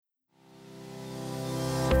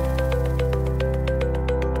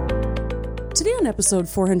Today on episode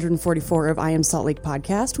 444 of I Am Salt Lake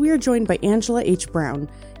podcast, we are joined by Angela H. Brown,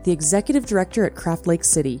 the executive director at Craft Lake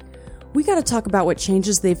City. We got to talk about what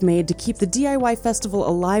changes they've made to keep the DIY festival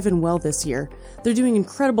alive and well this year. They're doing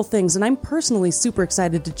incredible things, and I'm personally super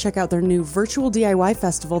excited to check out their new virtual DIY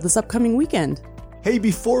festival this upcoming weekend. Hey,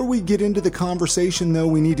 before we get into the conversation, though,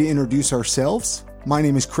 we need to introduce ourselves. My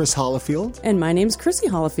name is Chris Hollifield. And my name's Chrissy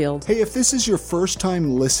Hollifield. Hey, if this is your first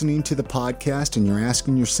time listening to the podcast and you're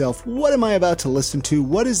asking yourself, what am I about to listen to?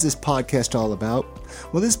 What is this podcast all about?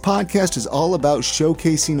 Well, this podcast is all about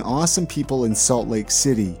showcasing awesome people in Salt Lake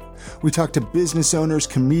City. We talk to business owners,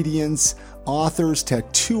 comedians, authors,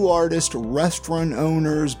 tattoo artists, restaurant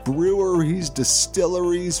owners, breweries,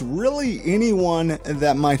 distilleries, really anyone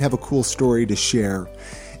that might have a cool story to share.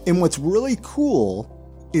 And what's really cool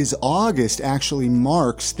is August actually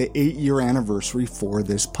marks the 8-year anniversary for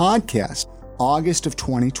this podcast, August of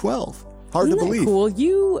 2012. Hard Isn't to believe. That cool?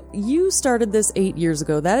 You started this 8 years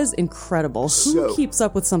ago. That is incredible. Who keeps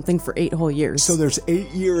up with something for 8 whole years? So there's 8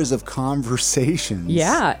 years of conversations.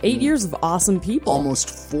 Yeah, 8 years of awesome people. Almost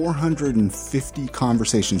 450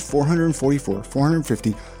 conversations, 444,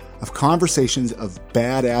 450 of conversations of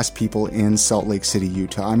badass people in Salt Lake City,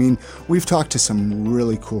 Utah. I mean, we've talked to some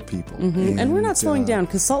really cool people. Mm-hmm. And we're not slowing down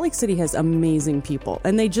because Salt Lake City has amazing people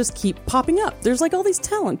and they just keep popping up. There's like all these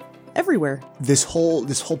talent everywhere. This whole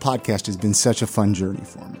podcast has been such a fun journey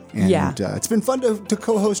for me. And it's been fun to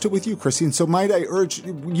co-host it with you, Chrissy. And so might I urge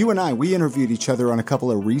you and I, we interviewed each other on a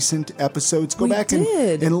couple of recent episodes. Go back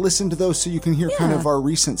and listen to those so you can hear kind of our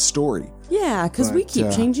recent story. Yeah, because we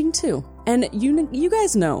keep changing too. And you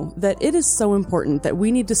guys know that it is so important that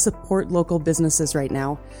we need to support local businesses right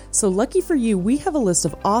now. So lucky for you, we have a list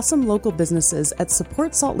of awesome local businesses at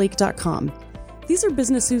supportsaltlake.com. These are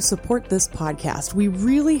businesses who support this podcast. We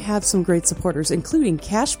really have some great supporters, including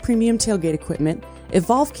Cash Premium Tailgate Equipment,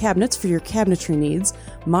 Evolve Cabinets for your cabinetry needs,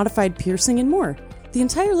 Modified Piercing, and more. The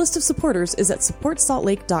entire list of supporters is at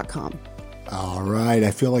supportsaltlake.com. All right,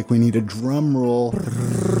 I feel like we need a drum roll.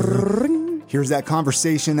 Here's that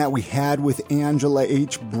conversation that we had with Angela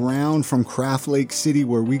H. Brown from Craft Lake City,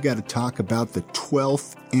 where we got to talk about the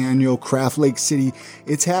 12th annual Craft Lake City.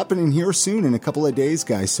 It's happening here soon in a couple of days,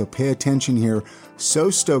 guys, so pay attention here. So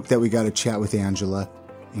stoked that we got to chat with Angela.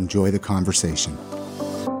 Enjoy the conversation.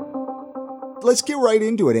 Let's get right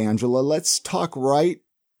into it, Angela. Let's talk right.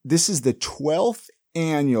 This is the 12th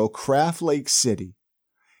annual Craft Lake City.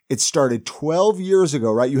 It started 12 years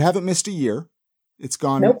ago, right? You haven't missed a year. It's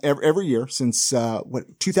gone every year since,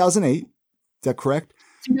 2008? Is that correct?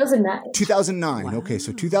 2009. 2009. Wow. Okay,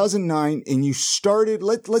 so 2009, and you started,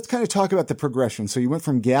 let's kind of talk about the progression. So you went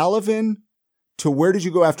from Gallivan to where did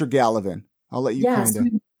you go after Gallivan? I'll let you kind of.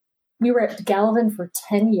 We were at Gallivan for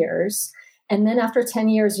 10 years. And then after 10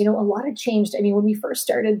 years, a lot had changed. I mean, when we first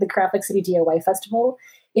started the Craft Lake City DIY Festival,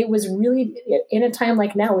 it was really, in a time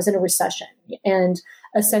like now, it was in a recession. And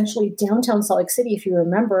essentially downtown Salt Lake City, if you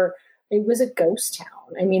remember, it was a ghost town.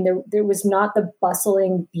 I mean, there was not the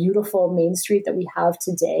bustling, beautiful Main Street that we have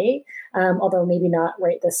today, although maybe not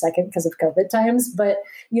right this second because of COVID times. But,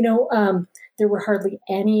 there were hardly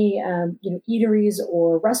any, eateries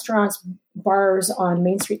or restaurants, bars on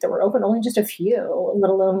Main Street that were open, only just a few,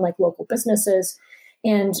 let alone like local businesses.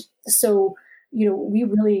 And so, we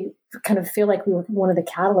really kind of feel like we were one of the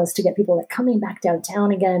catalysts to get people like coming back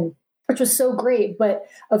downtown again, which was so great. But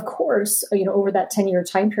of course, over that 10-year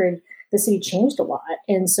time period, the city changed a lot.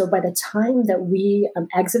 And so by the time that we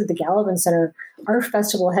exited the Gallivan Center, our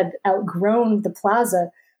festival had outgrown the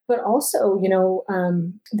plaza, but also,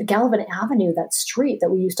 the Gallivan Avenue, that street that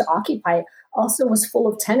we used to occupy, also was full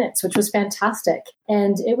of tenants, which was fantastic.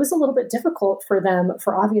 And it was a little bit difficult for them,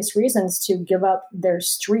 for obvious reasons, to give up their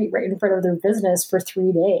street right in front of their business for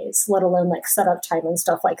 3 days, let alone like setup time and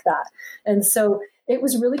stuff like that. And so it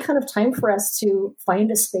was really kind of time for us to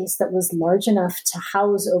find a space that was large enough to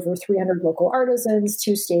house over 300 local artisans,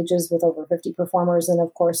 2 stages with over 50 performers, and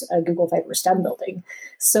of course, a Google Fiber STEM building.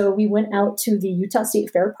 So we went out to the Utah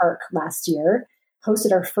State Fair Park last year,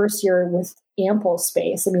 hosted our first year with ample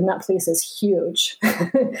space. I mean, that place is huge.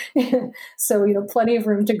 So, plenty of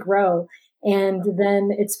room to grow. And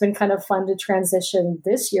then it's been kind of fun to transition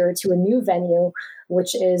this year to a new venue,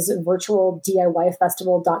 which is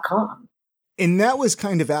virtualdiyfestival.com. And that was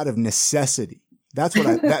kind of out of necessity. That's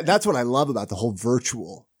what that's what I love about the whole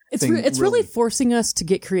virtual thing. It's really forcing us to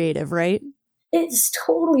get creative, right? It's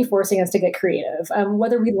totally forcing us to get creative,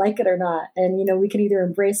 whether we like it or not. And, we can either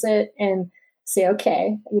embrace it and say,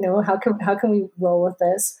 okay, how can we roll with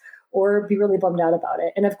this? or be really bummed out about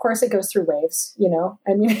it. And of course it goes through waves, you know,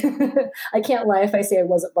 I mean, I can't lie if I say I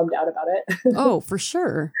wasn't bummed out about it. Oh, for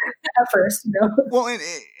sure. At first, you know. Well,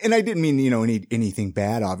 and I didn't mean, you know, anything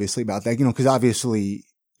bad, obviously, about that, you know, because obviously,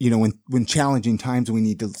 you know, when challenging times, we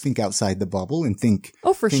need to think outside the bubble and think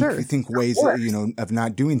ways, you know, of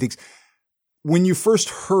not doing things. When you first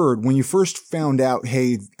found out,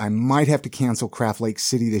 hey, I might have to cancel Craft Lake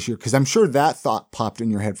City this year, because I'm sure that thought popped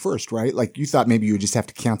in your head first, right? Like you thought maybe you would just have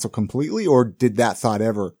to cancel completely, or did that thought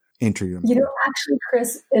ever enter your mind? You know, actually,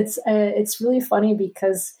 Chris, it's really funny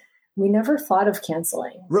because we never thought of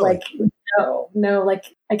canceling. Really? Like, no,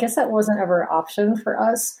 like I guess that wasn't ever an option for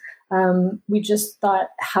us. We just thought,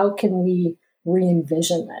 how can we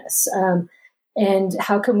re-envision this? And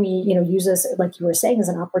how can we, you know, use this, like you were saying, as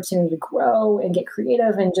an opportunity to grow and get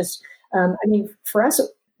creative and just, I mean, for us,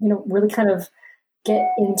 you know, really kind of get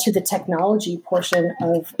into the technology portion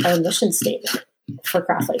of our mission statement for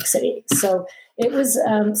Craft Lake City. So it was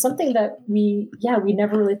something that we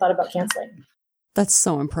never really thought about canceling. That's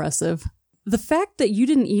so impressive. The fact that you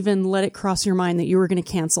didn't even let it cross your mind that you were going to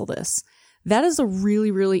cancel this, that is a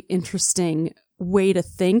really, really interesting way to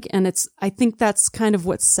think. And I think that's kind of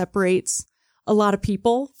what separates a lot of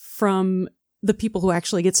people from the people who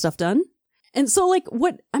actually get stuff done. And so like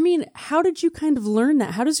how did you kind of learn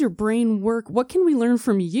that? How does your brain work? What can we learn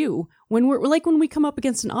from you when when we come up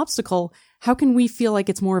against an obstacle? How can we feel like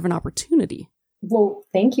it's more of an opportunity? Well,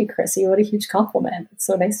 thank you, Chrissy. What a huge compliment. It's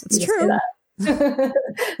so nice of you to say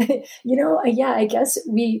that. You know, yeah, I guess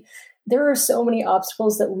there are so many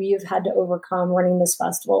obstacles that we have had to overcome running this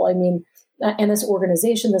festival. I mean, and this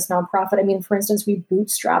organization, this nonprofit. I mean, for instance, we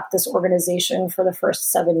bootstrapped this organization for the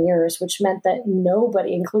first 7 years, which meant that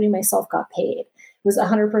nobody, including myself, got paid. It was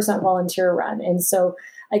 100% volunteer run. And so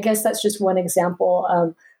I guess that's just one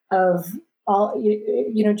example of all,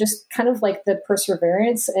 you know, just kind of like the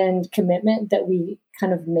perseverance and commitment that we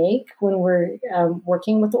kind of make when we're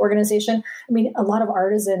working with the organization. I mean, a lot of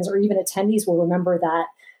artisans or even attendees will remember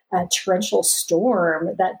that torrential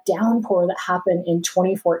storm, that downpour that happened in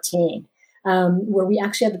 2014. Where we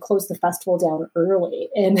actually had to close the festival down early.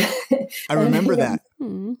 And I remember that.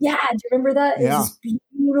 Yeah. Do you remember that? Yeah. It was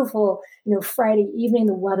beautiful. You know, Friday evening,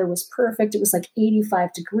 the weather was perfect. It was like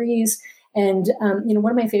 85 degrees. And, you know,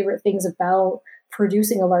 one of my favorite things about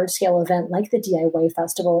producing a large scale event like the DIY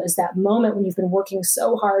festival is that moment when you've been working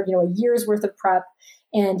so hard, you know, a year's worth of prep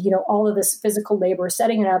and, you know, all of this physical labor,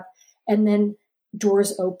 setting it up, and then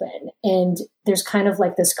doors open and there's kind of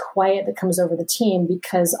like this quiet that comes over the team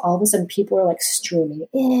because all of a sudden people are like streaming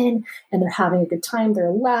in and they're having a good time.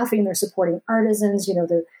 They're laughing, they're supporting artisans, you know,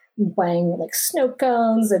 they're buying like snow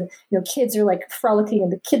cones and, you know, kids are like frolicking in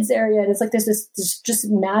the kids area. And it's like, there's this just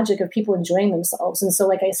magic of people enjoying themselves. And so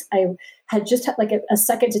like I had just had like a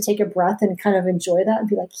second to take a breath and kind of enjoy that and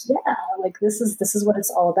be like, yeah, like this is what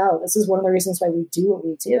it's all about. This is one of the reasons why we do what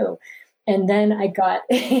we do. And then I got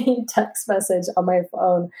a text message on my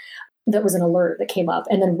phone that was an alert that came up.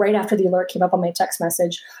 And then right after the alert came up on my text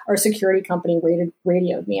message, our security company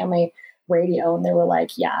radioed me on my radio. And they were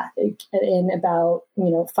like, yeah, in about,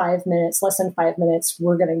 you know, 5 minutes, less than 5 minutes,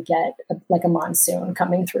 we're going to get like a monsoon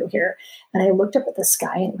coming through here. And I looked up at the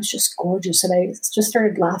sky and it was just gorgeous. And I just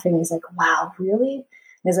started laughing. I was like, wow, really? And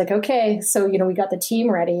I was like, okay. So, you know, we got the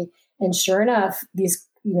team ready. And sure enough, these,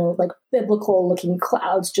 you know, like biblical looking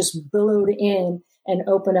clouds just billowed in and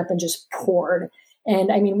opened up and just poured.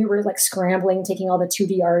 And I mean, we were like scrambling, taking all the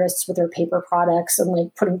 2D artists with their paper products and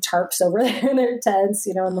like putting tarps over their tents,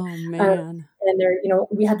 you know, and they're, you know,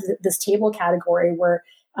 we had this table category where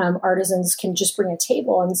artisans can just bring a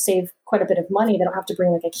table and save quite a bit of money. They don't have to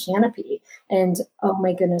bring like a canopy. And oh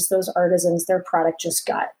my goodness, those artisans, their product just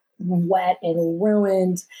got wet and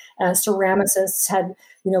ruined. Ceramicists had,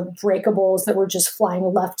 you know, breakables that were just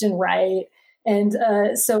flying left and right. And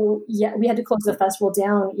so, yeah, we had to close the festival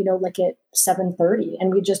down, you know, like at 7:30,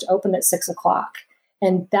 and we just opened at 6:00.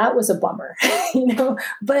 And that was a bummer, you know,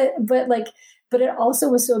 but it also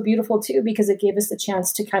was so beautiful too, because it gave us the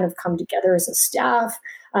chance to kind of come together as a staff.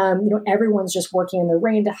 You know, everyone's just working in the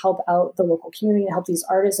rain to help out the local community, to help these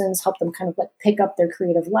artisans, help them kind of like pick up their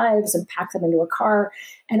creative lives and pack them into a car.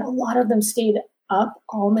 And a lot of them stayed up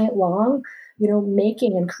all night long, you know,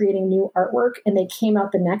 making and creating new artwork. And they came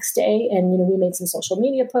out the next day and, you know, we made some social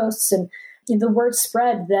media posts and the word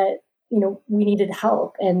spread that, you know, we needed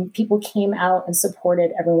help, and people came out and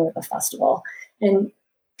supported everyone at the festival. And,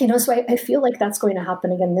 you know, so I feel like that's going to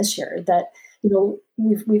happen again this year, that, you know,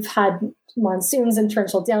 we've had monsoons and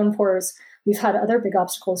torrential downpours. We've had other big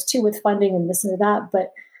obstacles too with funding and this and that.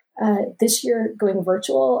 But this year going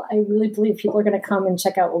virtual, I really believe people are going to come and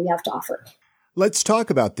check out what we have to offer. Let's talk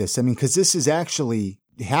about this. I mean, because this is actually,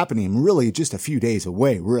 happening really just a few days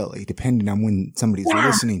away, really, depending on when somebody's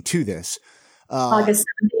listening to this. August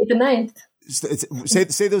 7th, 8th, and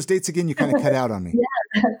 9th. Say those dates again. You kind of cut out on me.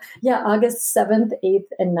 Yeah, August 7th, 8th,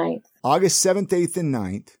 and 9th. August 7th, 8th, and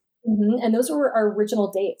 9th. Mm-hmm. And those were our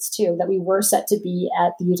original dates, too, that we were set to be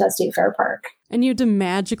at the Utah State Fair Park. And you had to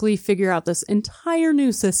magically figure out this entire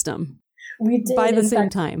new system. We did. By the same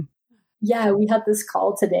time. Yeah, we had this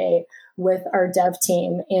call today with our dev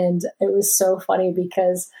team, and it was so funny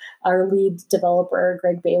because our lead developer,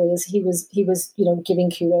 Greg Bailey, he was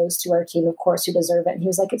giving kudos to our team, of course, who deserve it. And he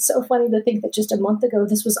was like, it's so funny to think that just a month ago,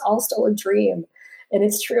 this was all still a dream. And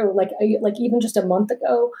it's true. Like even just a month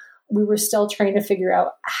ago, we were still trying to figure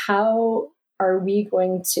out how are we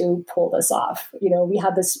going to pull this off? We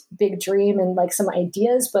had this big dream and like some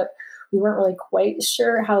ideas, but we weren't really quite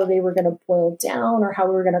sure how they were going to boil down or how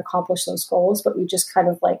we were going to accomplish those goals. But we just kind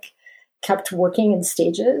of like kept working in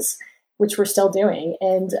stages, which we're still doing.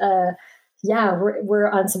 And we're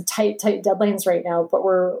on some tight deadlines right now, but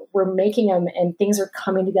we're making them and things are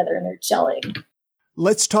coming together and they're gelling.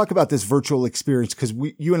 Let's talk about this virtual experience because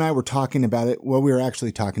you and I were talking about it. Well, we were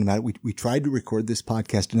actually talking about it. We tried to record this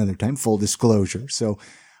podcast another time, full disclosure. So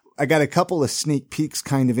I got a couple of sneak peeks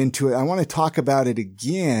kind of into it. I want to talk about it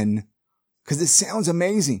again because it sounds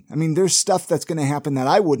amazing. I mean, there's stuff that's going to happen that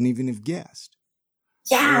I wouldn't even have guessed.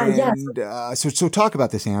 Yeah. So talk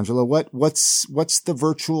about this, Angela. What's the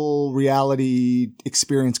virtual reality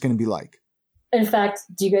experience going to be like? In fact,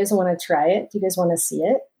 do you guys want to try it? Do you guys want to see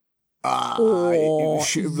it?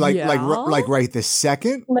 Like right this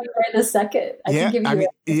second? Like right this second. I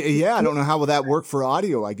don't know how will that work for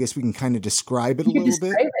audio. I guess we can kind of describe it a little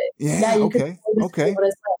bit. Yeah. Okay.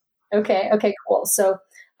 Okay, cool. So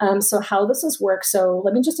how this is work. So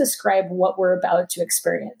let me just describe what we're about to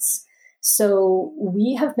experience. So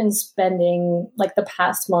we have been spending like the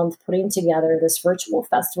past month putting together this virtual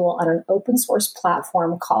festival on an open source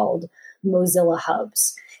platform called Mozilla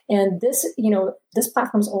Hubs. And this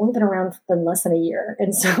platform's only been around for less than a year.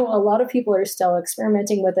 And so a lot of people are still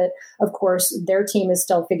experimenting with it. Of course, their team is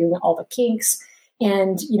still figuring out all the kinks.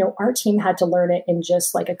 And, our team had to learn it in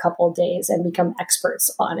just like a couple of days and become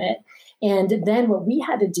experts on it. And then what we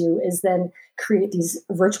had to do is then create these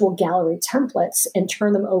virtual gallery templates and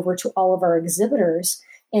turn them over to all of our exhibitors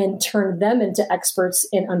and turn them into experts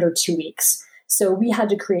in under 2 weeks. So we had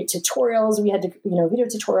to create tutorials. We had to, video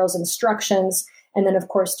tutorials, instructions, and then, of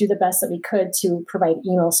course, do the best that we could to provide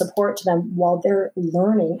email support to them while they're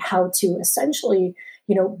learning how to essentially,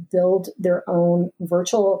 build their own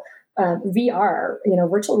virtual VR,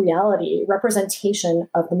 virtual reality representation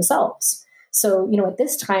of themselves. So, at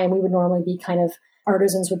this time, we would normally be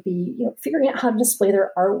artisans would be, figuring out how to display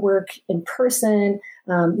their artwork in person,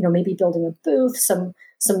 maybe building a booth, some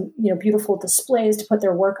beautiful displays to put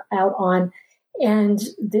their work out on. And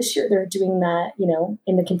this year they're doing that,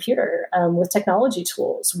 in the computer with technology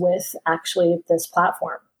tools with actually this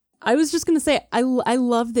platform. I was just going to say, I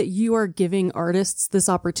love that you are giving artists this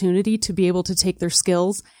opportunity to be able to take their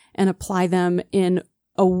skills and apply them in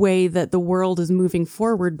a way that the world is moving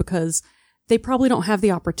forward because they probably don't have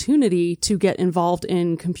the opportunity to get involved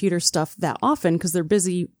in computer stuff that often because they're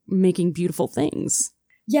busy making beautiful things.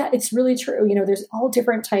 Yeah, it's really true. There's all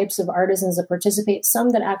different types of artisans that participate, some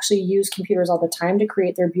that actually use computers all the time to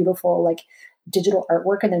create their beautiful, digital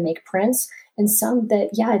artwork and then make prints. And some that,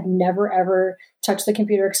 had never, ever touched the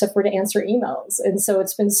computer except for to answer emails. And so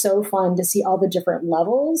it's been so fun to see all the different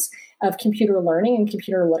levels of computer learning and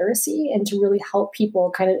computer literacy and to really help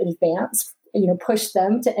people kind of advance, push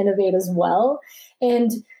them to innovate as well.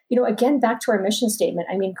 And again, back to our mission statement.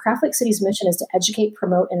 I mean, Craft Lake City's mission is to educate,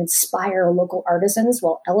 promote, and inspire local artisans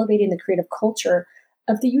while elevating the creative culture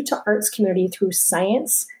of the Utah arts community through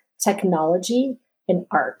science, technology, and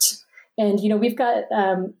art. And, we've got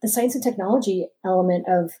the science and technology element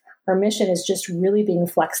of our mission is just really being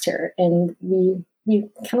flexed here. And we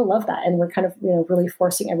kind of love that. And we're kind of, really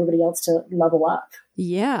forcing everybody else to level up.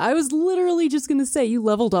 Yeah, I was literally just going to say you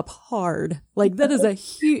leveled up hard. Like that is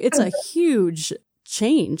it's a huge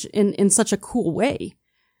change in such a cool way.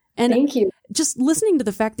 And thank you. Just listening to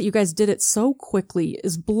the fact that you guys did it so quickly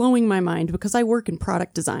is blowing my mind because I work in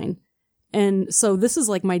product design. And so this is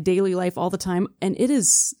like my daily life all the time. And it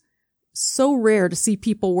is so rare to see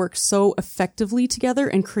people work so effectively together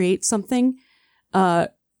and create something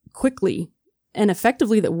quickly and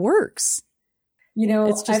effectively that works.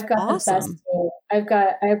 It's just I've got awesome. The best team.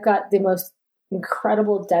 I've got the most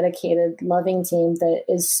incredible, dedicated, loving team that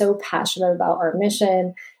is so passionate about our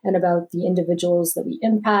mission and about the individuals that we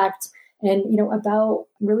impact and, about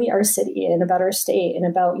really our city and about our state and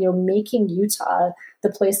about, making Utah the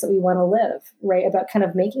place that we want to live, right? About kind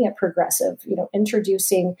of making it progressive,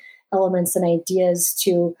 introducing elements and ideas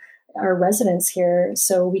to our residents here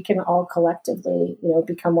so we can all collectively,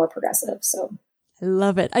 become more progressive. So I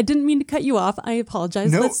love it. I didn't mean to cut you off. I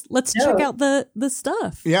apologize. No. Let's check out the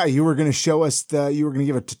stuff. Yeah, you were going to show us you were going to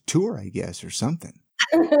give a tour, I guess, or something.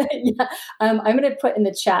 Yeah. I'm going to put in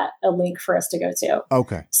the chat a link for us to go to.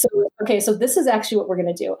 Okay. So this is actually what we're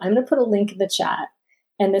going to do. I'm going to put a link in the chat,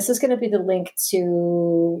 and this is going to be the link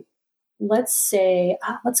to, let's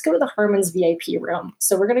go to the Harmons VIP room.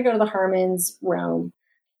 So we're going to go to the Harmons room,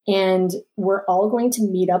 and we're all going to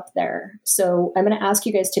meet up there. So I'm going to ask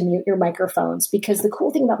you guys to mute your microphones, because the cool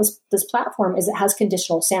thing about this platform is it has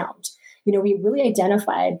conditional sound. We really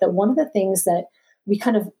identified that one of the things that we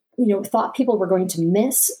kind of, thought people were going to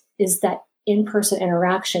miss is that in-person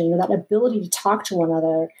interaction, that ability to talk to one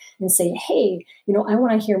another and say, hey, I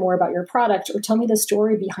want to hear more about your product, or tell me the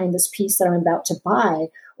story behind this piece that I'm about to buy.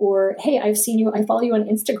 Or, hey, I've seen you, I follow you on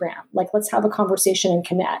Instagram. Like, let's have a conversation and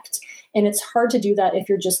connect. And it's hard to do that if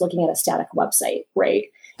you're just looking at a static website, right?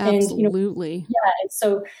 Absolutely. And, yeah.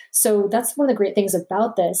 So that's one of the great things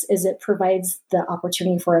about this is it provides the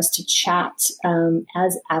opportunity for us to chat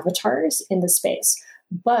as avatars in the space.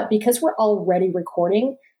 But because we're already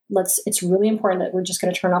recording, it's really important that we're just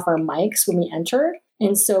going to turn off our mics when we enter.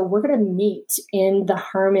 And so we're going to meet in the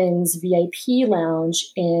Harmons VIP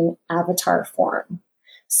lounge in avatar form.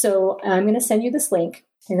 So I'm going to send you this link.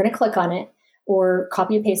 You're going to click on it or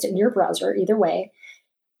copy and paste it in your browser, either way.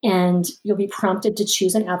 And you'll be prompted to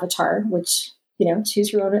choose an avatar, which,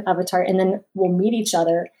 choose your own avatar, and then we'll meet each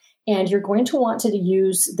other. And you're going to want to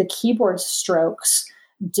use the keyboard strokes,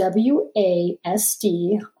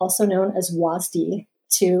 WASD, also known as WASD,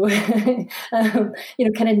 to,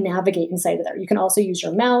 kind of navigate inside of there. You can also use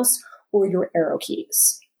your mouse or your arrow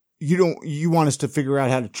keys. You want us to figure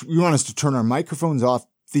out you want us to turn our microphones off,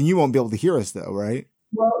 then you won't be able to hear us though, right?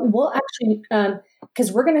 Well, we'll actually,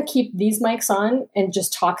 because we're going to keep these mics on and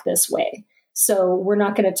just talk this way. So we're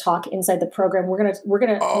not going to talk inside the program. we're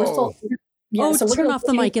still. Yeah, so we're turn off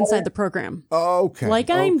the mic inside the program. Okay. Like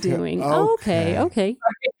I'm doing. Okay.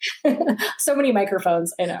 So many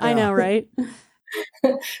microphones. I know, right?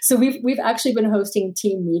 So we've actually been hosting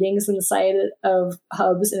team meetings inside of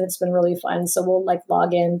Hubs, and it's been really fun. So we'll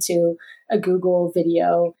log into a Google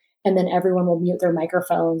video, and then everyone will mute their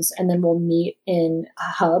microphones, and then we'll meet in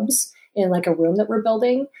Hubs in a room that we're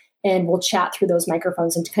building, and we'll chat through those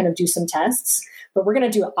microphones and kind of do some tests. But we're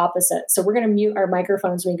going to do it opposite. So we're going to mute our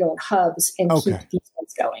microphones when we go in Hubs and keep these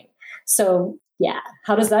ones going. So yeah,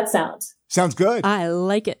 how does that sound? Sounds good. I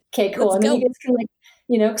like it. Okay, cool. And then you guys can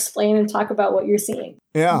explain and talk about what you're seeing.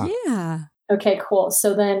 Yeah. Yeah. Okay, cool.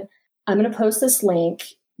 So then I'm going to post this link.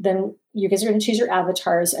 Then you guys are going to choose your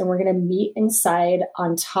avatars, and we're going to meet inside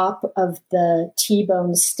on top of the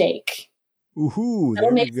T-bone steak. Ooh,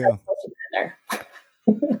 there we go. There.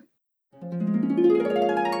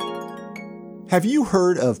 Have you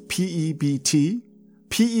heard of PEBT?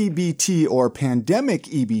 PEBT, or Pandemic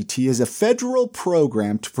EBT, is a federal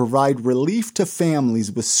program to provide relief to families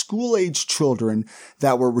with school-aged children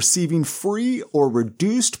that were receiving free or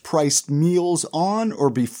reduced-priced meals on or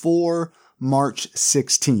before March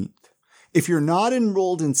 16th. If you're not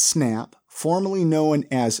enrolled in SNAP, formerly known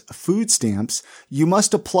as food stamps, you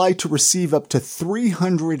must apply to receive up to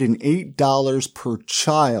 $308 per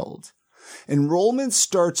child. Enrollment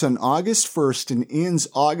starts on August 1st and ends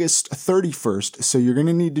August 31st, so you're going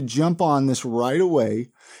to need to jump on this right away.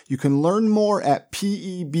 You can learn more at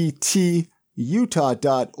pebtutah.org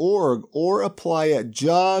or apply at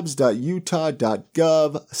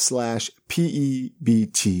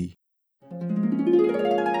jobs.utah.gov/PEBT.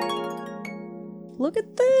 Look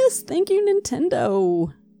at this. Thank you,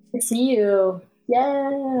 Nintendo. I see you.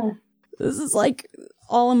 Yeah. This is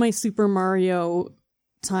all of my Super Mario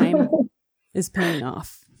time is paying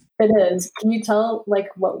off. It is. Can you tell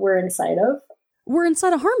what we're inside of? We're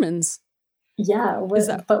inside of Harmons. Yeah.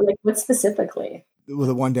 But what specifically? Well,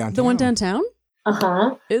 the one downtown. The one downtown?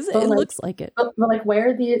 Uh-huh. It looks like it. But why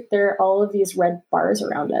are there are all of these red bars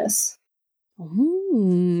around us?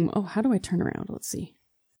 Oh, how do I turn around? Let's see.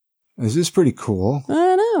 This is pretty cool.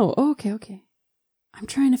 I know. Okay. I'm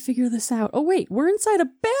trying to figure this out. Oh, wait. We're inside a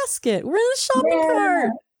basket. We're in a shopping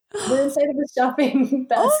cart. We're inside of a shopping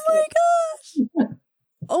basket.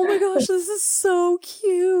 Oh my gosh. This is so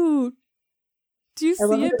cute. Do you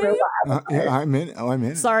see it, babe? Yeah, I'm in. Oh, I'm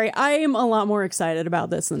in. Sorry, I am a lot more excited about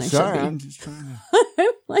this than I should be. I'm just trying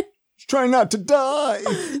Try not to die.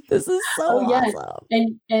 This is so awesome.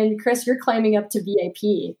 And Chris, you're climbing up to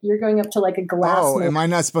VIP. You're going up to like a glass. Oh, am I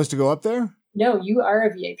not supposed to go up there? No, you are a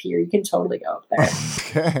VIP, or you can totally go up there.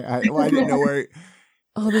 Okay. I didn't know where.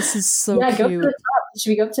 Oh, this is so cute. Go to the top. Should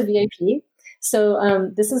we go up to VIP?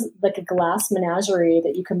 So this is like a glass menagerie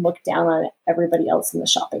that you can look down on everybody else in the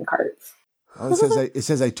shopping cart. Oh, it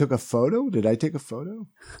says I took a photo. Did I take a photo?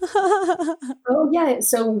 Oh yeah.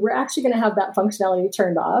 So we're actually going to have that functionality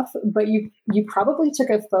turned off, but you probably took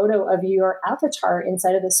a photo of your avatar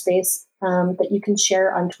inside of the space that you can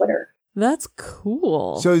share on Twitter. That's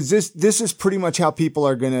cool. So this is pretty much how people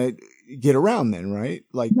are going to get around then, right?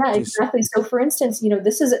 Like, yeah, exactly. So for instance,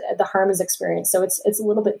 this is the Harmons experience. So it's a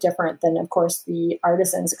little bit different than, of course, the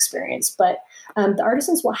Artisans experience. But the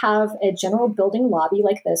Artisans will have a general building lobby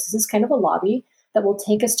like this. This is kind of a lobby that will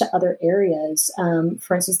take us to other areas.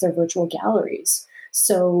 For instance, their virtual galleries.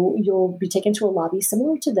 So you'll be taken to a lobby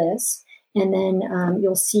similar to this. And then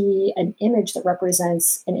you'll see an image that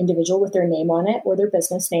represents an individual with their name on it or their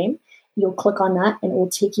business name. You'll click on that and it will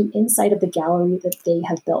take you inside of the gallery that they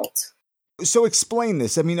have built. So explain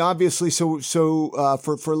this. I mean, obviously, so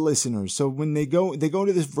for listeners, so when they go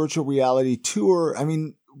to this virtual reality tour, I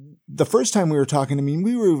mean, the first time we were talking, I mean,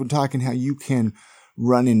 we were even talking how you can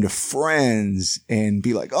run into friends and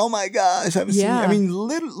be like, oh my gosh, I haven't seen you. I mean,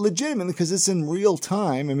 legitimately, because it's in real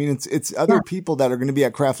time. I mean, it's other people that are going to be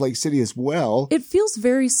at Craft Lake City as well. It feels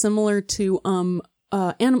very similar to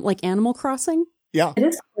like Animal Crossing. Yeah. It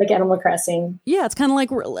is like Animal Crossing. Yeah, it's kind of like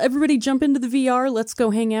everybody jump into the VR, let's go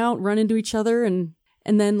hang out, run into each other, and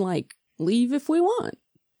then like leave if we want.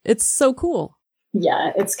 It's so cool.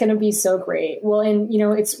 Yeah, it's going to be so great. Well, and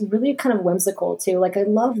it's really kind of whimsical too. Like I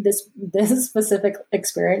love this specific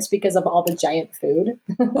experience because of all the giant food.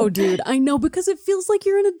 Oh, dude, I know, because it feels like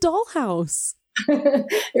you're in a dollhouse.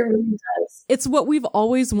 It really does. It's what we've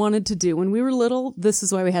always wanted to do. When we were little, this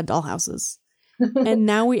is why we had dollhouses. And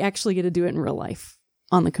now we actually get to do it in real life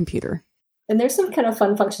on the computer. And there's some kind of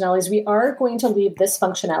fun functionalities. We are going to leave this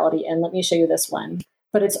functionality in. Let me show you this one.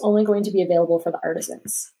 But it's only going to be available for the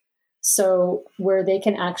Artisans. So where they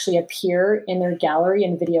can actually appear in their gallery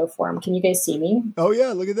in video form. Can you guys see me? Oh,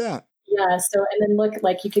 yeah. Look at that. Yeah. So, and then look,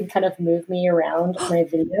 like you can kind of move me around my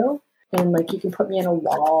video. And like you can put me in a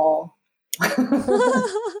wall.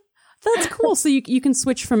 That's cool. So you can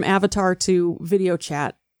switch from avatar to video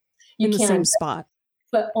chat. In the same spot,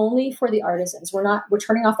 but only for the Artisans. We're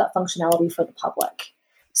turning off that functionality for the public.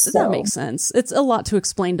 So that makes sense. It's a lot to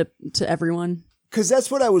explain to everyone. Because that's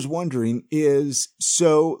what I was wondering is,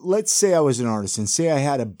 so let's say I was an artisan, say I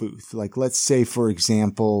had a booth. Like, let's say, for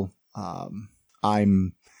example,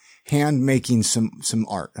 I'm hand making some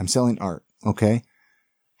art. I'm selling art. Okay.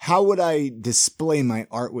 How would I display my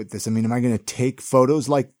art with this? I mean, am I going to take photos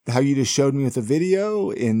like how you just showed me with the video,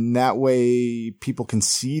 and that way people can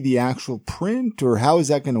see the actual print, or how is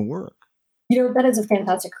that going to work? That is a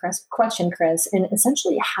fantastic question, Chris. And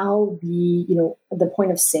essentially how the point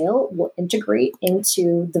of sale will integrate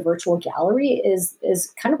into the virtual gallery is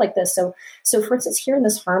kind of like this. So for instance, here in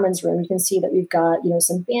this Harmons room, you can see that we've got,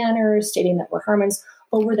 some banners stating that we're Harmons.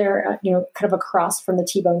 Over there, kind of across from the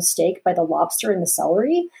T-bone steak by the lobster and the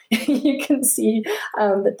celery, you can see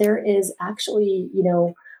that there is actually,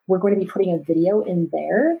 we're going to be putting a video in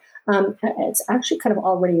there. It's actually kind of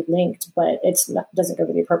already linked, but doesn't go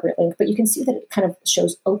to the appropriate link. But you can see that it kind of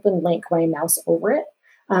shows open link when I mouse over it.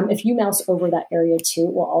 If you mouse over that area too,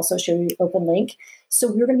 it will also show you open link. So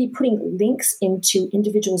we're going to be putting links into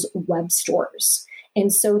individuals' web stores.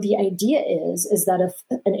 And so the idea is that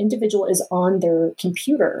if an individual is on their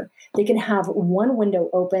computer, they can have one window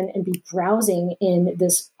open and be browsing in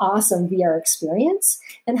this awesome VR experience,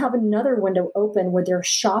 and have another window open where they're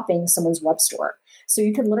shopping someone's web store. So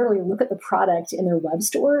you can literally look at the product in their web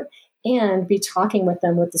store and be talking with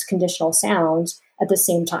them with this conditional sound at the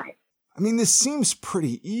same time. I mean, this seems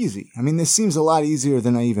pretty easy. I mean, this seems a lot easier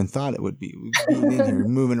than I even thought it would be. Being in here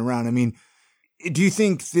and moving around. I mean, do you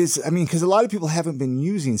think because a lot of people haven't been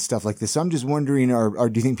using stuff like this. So I'm just wondering, or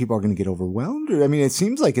do you think people are going to get overwhelmed? Or, I mean, it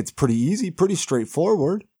seems like it's pretty easy, pretty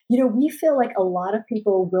straightforward. We feel like a lot of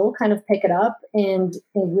people will kind of pick it up and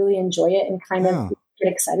really enjoy it and kind of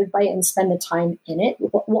get excited by it and spend the time in it.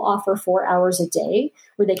 We'll offer 4 hours a day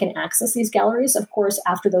where they can access these galleries. Of course,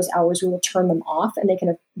 after those hours, we will turn them off and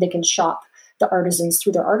they can shop the artisans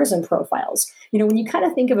through their artisan profiles. When you kind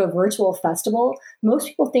of think of a virtual festival, most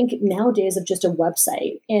people think nowadays of just a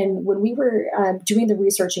website. And when we were doing the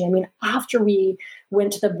researching, I mean, after we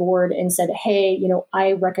went to the board and said, hey,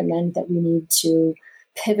 I recommend that we need to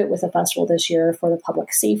pivot with a festival this year for the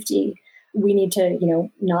public safety. We need to,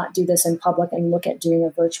 not do this in public and look at doing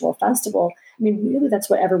a virtual festival. I mean, really, that's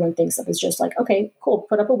what everyone thinks of, is just like, okay, cool,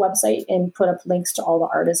 put up a website and put up links to all the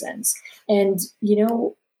artisans. And,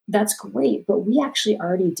 that's great, but we actually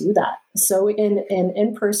already do that. So in an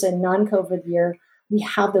in-person, non-COVID year, we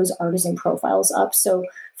have those artisan profiles up. So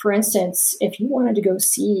for instance, if you wanted to go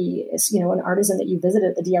see, an artisan that you visited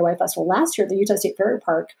at the DIY Festival last year at the Utah State Fair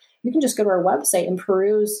Park, you can just go to our website and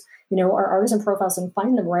peruse, our artisan profiles and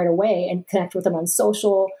find them right away and connect with them on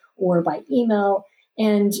social or by email.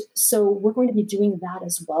 And so we're going to be doing that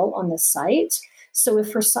as well on the site. So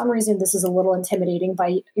if for some reason this is a little intimidating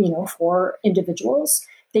for individuals,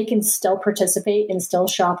 they can still participate and still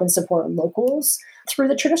shop and support locals through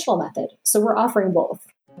the traditional method. So we're offering both.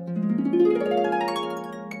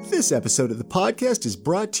 This episode of the podcast is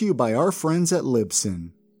brought to you by our friends at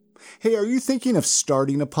Libsyn. Hey, are you thinking of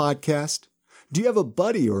starting a podcast? Do you have a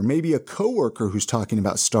buddy or maybe a coworker who's talking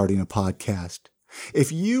about starting a podcast?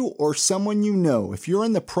 If you or someone you know, if you're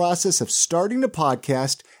in the process of starting a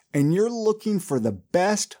podcast and you're looking for the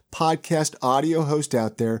best podcast audio host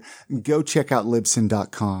out there, go check out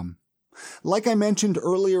Libsyn.com. Like I mentioned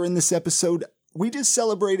earlier in this episode, we're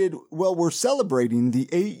celebrating the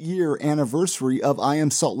 8-year anniversary of I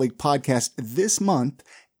Am Salt Lake podcast this month.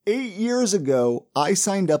 8 years ago, I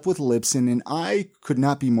signed up with Libsyn and I could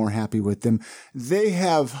not be more happy with them. They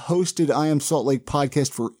have hosted I Am Salt Lake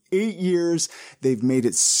podcast for 8 years. They've made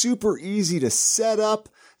it super easy to set up.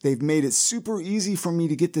 They've made it super easy for me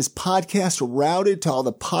to get this podcast routed to all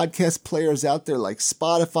the podcast players out there like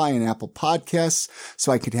Spotify and Apple Podcasts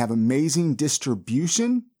so I could have amazing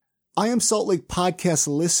distribution. I Am Salt Lake podcast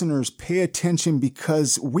listeners, pay attention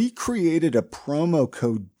because we created a promo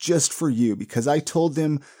code just for you because I told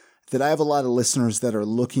them that I have a lot of listeners that are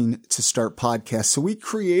looking to start podcasts. So we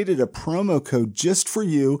created a promo code just for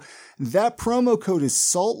you. That promo code is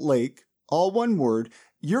Salt Lake, all one word.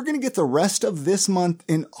 You're going to get the rest of this month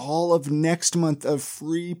and all of next month of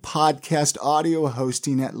free podcast audio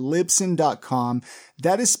hosting at Libsyn.com.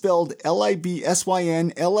 That is spelled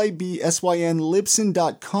Libsyn,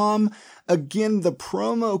 Libsyn.com. Again, the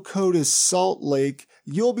promo code is Salt Lake.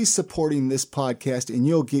 You'll be supporting this podcast and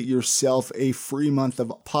you'll get yourself a free month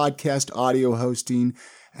of podcast audio hosting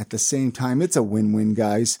at the same time. It's a win-win,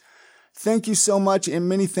 guys. Thank you so much, and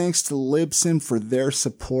many thanks to Libsyn for their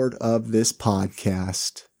support of this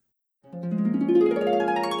podcast.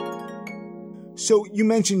 So you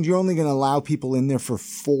mentioned you're only going to allow people in there for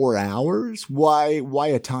 4 hours. Why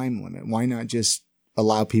a time limit? Why not just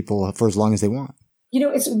allow people for as long as they want?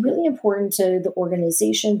 It's really important to the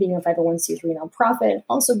organization, being a 501c3 nonprofit,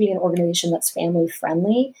 also being an organization that's family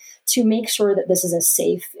friendly, to make sure that this is a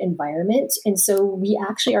safe environment. And so we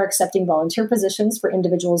actually are accepting volunteer positions for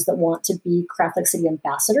individuals that want to be Craft Lake City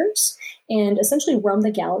ambassadors and essentially roam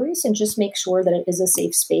the galleries and just make sure that it is a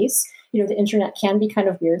safe space. The internet can be kind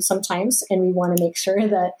of weird sometimes, and we want to make sure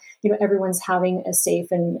that, everyone's having a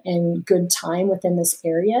safe and good time within this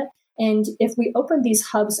area. And if we open these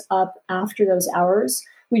hubs up after those hours,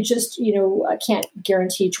 we just, can't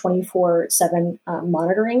guarantee 24/7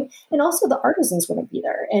 monitoring. And also the artisans wouldn't be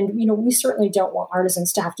there. And, we certainly don't want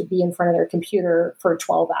artisans to have to be in front of their computer for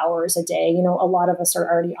 12 hours a day. A lot of us are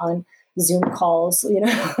already on Zoom calls,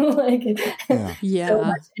 Yeah. So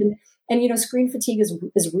much. And screen fatigue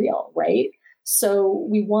is real, right? So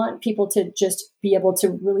we want people to just be able to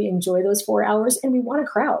really enjoy those 4 hours, and we want a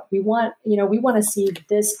crowd. We want to see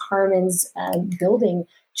this Harmons building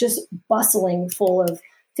just bustling full of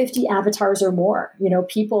 50 avatars or more,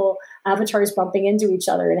 avatars bumping into each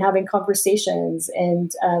other and having conversations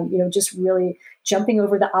and, just really jumping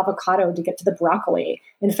over the avocado to get to the broccoli.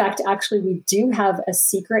 In fact, actually, we do have a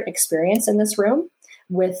secret experience in this room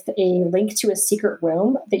with a link to a secret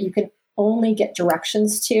room that you can only get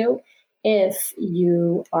directions to if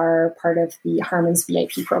you are part of the Harmons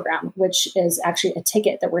VIP program, which is actually a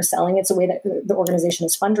ticket that we're selling. It's a way that the organization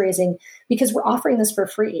is fundraising because we're offering this for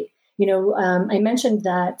free. I mentioned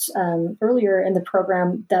that earlier in the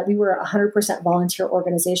program that we were a 100% volunteer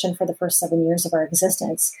organization for the first 7 years of our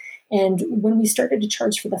existence. And when we started to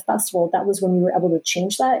charge for the festival, that was when we were able to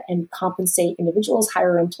change that and compensate individuals,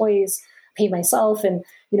 hire employees, pay myself and,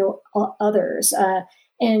 others.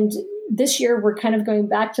 And this year, we're kind of going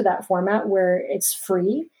back to that format where it's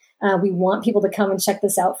free. We want people to come and check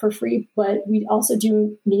this out for free, but we also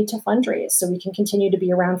do need to fundraise so we can continue to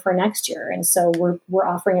be around for next year. And so we're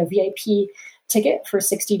offering a VIP ticket for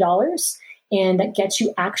 $60, and that gets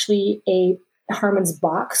you actually a Harmons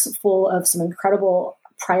box full of some incredible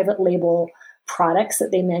private label products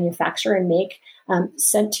that they manufacture and make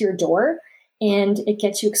sent to your door. And it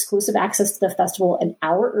gets you exclusive access to the festival an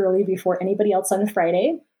hour early before anybody else on a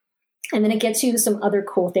Friday. And then it gets you some other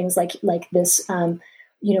cool things like this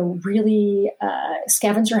really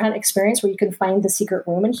scavenger hunt experience where you can find the secret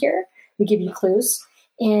room in here. We give you clues.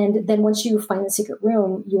 And then once you find the secret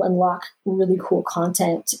room, you unlock really cool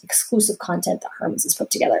content, exclusive content that Harmons has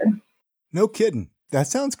put together. No kidding. That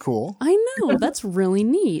sounds cool. I know. That's really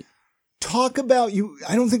neat. Talk about you.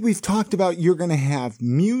 I don't think we've talked about you're going to have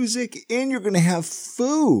music and you're going to have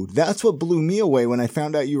food. That's what blew me away when I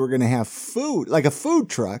found out you were going to have food, like a food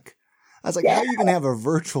truck. I was like, how are you going to have a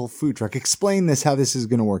virtual food truck? Explain this, how this is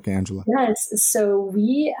going to work, Angela. Yes. So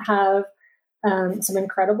we have some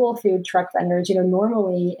incredible food truck vendors.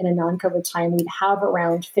 Normally in a non-COVID time, we'd have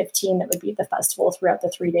around 15 that would be at the festival throughout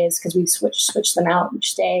the 3 days because we switch them out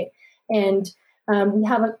each day. And we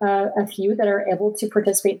have a few that are able to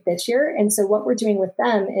participate this year. And so what we're doing with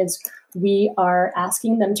them is we are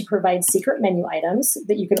asking them to provide secret menu items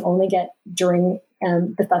that you can only get during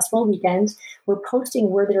the festival weekend. We're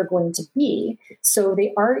posting where they're going to be. So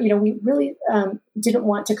they are, we really didn't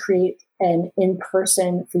want to create an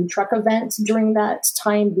in-person food truck event during that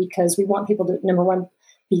time because we want people to, number one,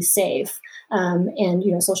 be safe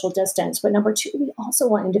and social distance. But number two, we also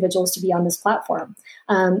want individuals to be on this platform.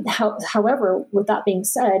 However, with that being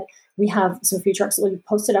said, we have some food trucks that we've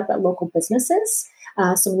posted up at local businesses,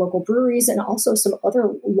 some local breweries, and also some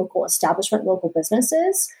other local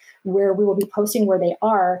businesses where we will be posting where they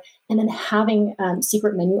are and then having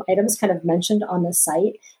secret menu items kind of mentioned on the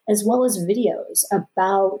site, as well as videos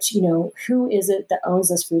about, who is it that owns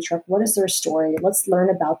this food truck? What is their story? Let's learn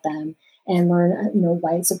about them and learn,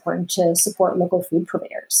 why it's important to support local food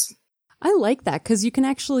purveyors. I like that because you can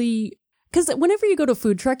actually, because whenever you go to a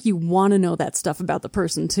food truck, you want to know that stuff about the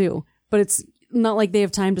person too. But it's not like they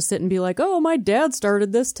have time to sit and be like, oh, my dad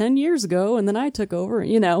started this 10 years ago and then I took over,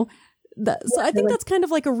 So I think that's kind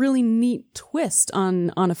of like a really neat twist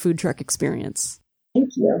on a food truck experience.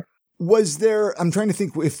 Thank you. Was there, I'm trying to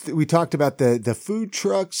think if we talked about the food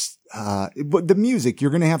trucks, but the music, you're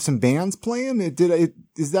going to have some bands playing.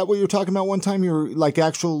 Is that what you were talking about one time? You're like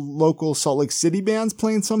actual local Salt Lake City bands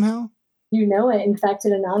playing somehow? You know it. In fact,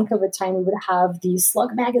 in a non-COVID time, we would have the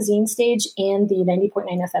Slug Magazine stage and the 90.9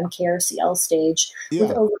 FM KRCL stage with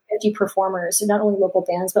over 50 performers, not only local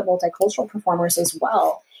bands, but multicultural performers as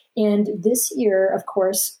well. And this year, of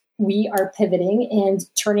course, we are pivoting and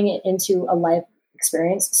turning it into a live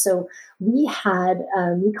experience. So we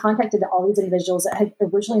contacted all these individuals that had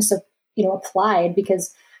originally, applied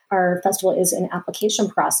because our festival is an application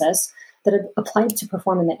process that had applied to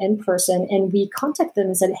perform in the in-person. And we contacted them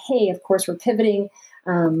and said, hey, of course, we're pivoting.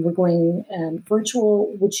 We're going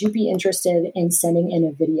virtual. Would you be interested in sending in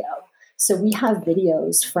a video? So we have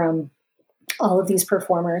videos from all of these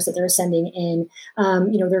performers that they're sending in.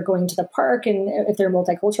 They're going to the park, and if they're a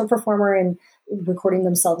multicultural performer, and recording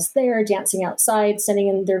themselves there, dancing outside, sending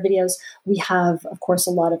in their videos. We have, of course,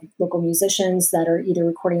 a lot of local musicians that are either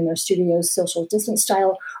recording in their studios, social distance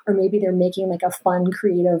style, or maybe they're making like a fun,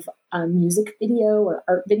 creative music video or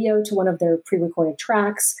art video to one of their pre-recorded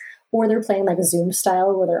tracks, or they're playing like a Zoom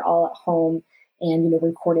style where they're all at home and,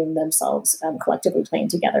 recording themselves collectively playing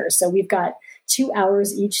together. So we've got 2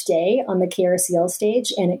 hours each day on the KRCL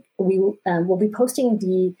stage, and we will be posting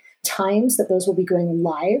the times that those will be going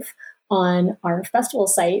live on our festival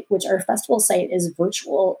site, which our festival site is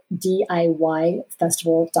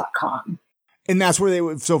virtualdiyfestival.com. And that's where they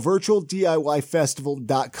would, so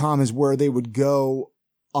virtualdiyfestival.com is where they would go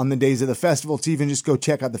on the days of the festival to even just go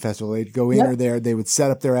check out the festival. They'd go in or there, they would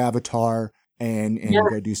set up their avatar and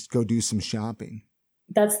go do some shopping.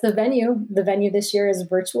 That's the venue. The venue this year is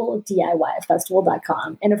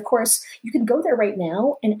virtualdiyfestival.com. And of course, you can go there right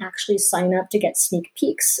now and actually sign up to get sneak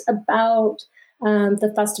peeks about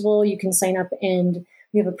the festival. You can sign up, and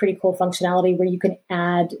we have a pretty cool functionality where you can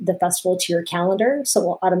add the festival to your calendar. So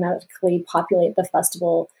we'll automatically populate the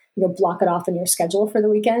festival, block it off in your schedule for the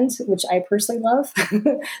weekend, which I personally love.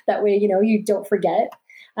 That way, you don't forget.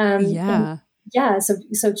 So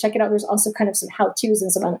check it out. There's also kind of some how-tos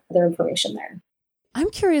and some other information there. I'm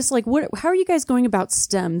curious, how are you guys going about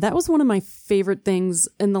STEM? That was one of my favorite things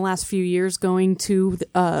in the last few years, going to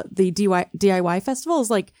the DIY festival,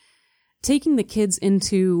 is taking the kids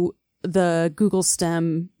into the Google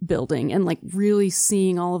STEM building and really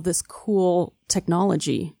seeing all of this cool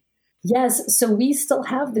technology. Yes. So we still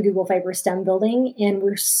have the Google Fiber STEM building, and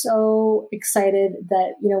we're so excited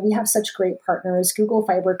that, we have such great partners, Google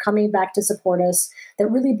Fiber coming back to support us, that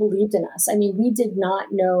really believed in us. I mean, we did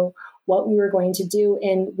not know what we were going to do,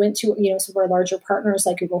 and went to, some of our larger partners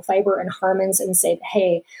like Google Fiber and Harmons and said,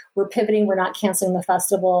 hey, we're pivoting. We're not canceling the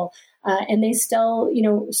festival. And they still,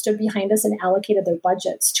 stood behind us and allocated their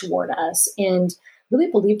budgets toward us. And really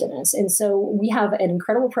believed in us. And so we have an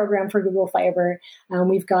incredible program for Google Fiber.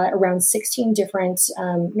 We've got around 16 different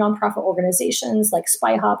nonprofit organizations, like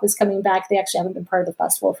Spy Hop is coming back. They actually haven't been part of the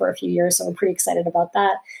festival for a few years, so I'm pretty excited about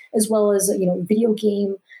that, as well as, video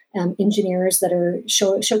game engineers that are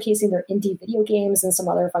showcasing their indie video games and some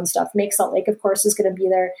other fun stuff. Make Salt Lake, of course, is going to be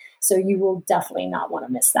there. So you will definitely not want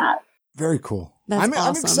to miss that. Very cool. Awesome.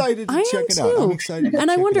 I'm excited to check it out. I'm excited.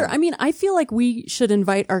 And I wonder, I feel like we should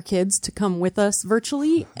invite our kids to come with us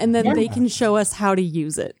virtually, and then they can show us how to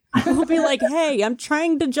use it. We'll be like, hey, I'm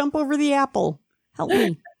trying to jump over the apple. Help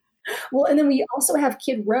me. Well, and then we also have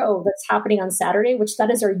Kid Row that's happening on Saturday, which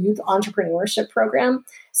that is our youth entrepreneurship program.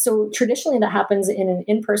 So traditionally that happens in an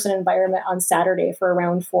in-person environment on Saturday for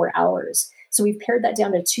around 4 hours. So we've pared that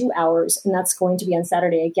down to 2 hours, and that's going to be on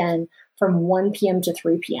Saturday again from 1 p.m. to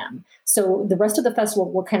 3 p.m. So the rest of the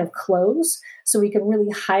festival will kind of close so we can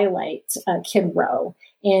really highlight Kid Row.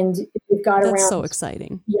 And we've got That's so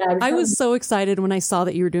exciting. Yeah. I was so excited when I saw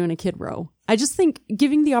that you were doing a Kid Row. I just think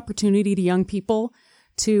giving the opportunity to young people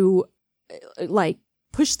to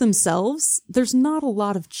push themselves, there's not a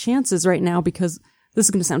lot of chances right now because this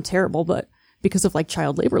is going to sound terrible, but because of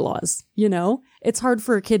child labor laws, it's hard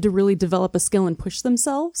for a kid to really develop a skill and push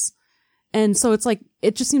themselves. And so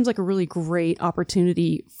it just seems like a really great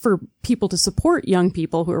opportunity for people to support young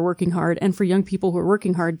people who are working hard and for young people who are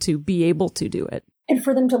working hard to be able to do it. And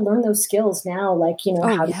for them to learn those skills now,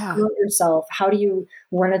 how do you promote yourself? How do you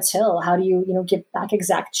run a till? How do you, get back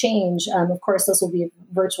exact change? Of course, this will be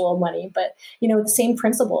virtual money, but, the same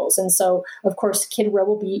principles. And so, of course, Kid Row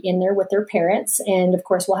will be in there with their parents. And of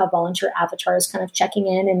course, we'll have volunteer avatars kind of checking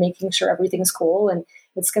in and making sure everything's cool. And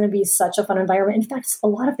it's going to be such a fun environment. In fact, a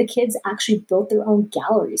lot of the kids actually built their own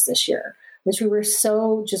galleries this year, which we were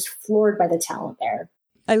so just floored by the talent there.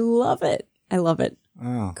 I love it.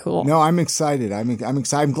 Oh, cool. No, I'm excited. I'm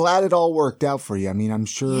excited. I'm glad it all worked out for you. I'm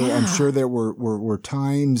sure there were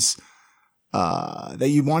times that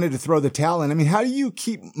you wanted to throw the towel in. How do you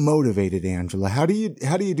keep motivated, Angela? How do you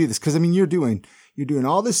do this? Because you're doing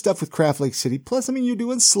all this stuff with Craft Lake City. Plus, you're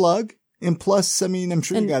doing Slug. And plus, I'm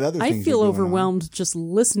sure you got other things. I feel overwhelmed just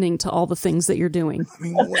listening to all the things that you're doing.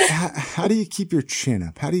 How do you keep your chin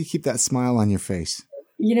up? How do you keep that smile on your face?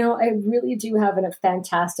 I really do have a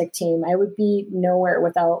fantastic team. I would be nowhere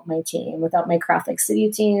without my team, without my Craft Lake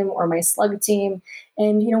City team or my Slug team.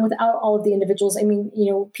 And, without all of the individuals,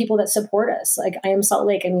 people that support us, like I Am Salt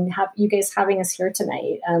Lake. Have you guys having us here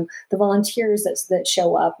tonight, the volunteers that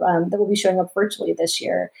show up, that will be showing up virtually this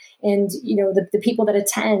year. And, the people that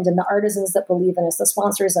attend and the artisans that believe in us, the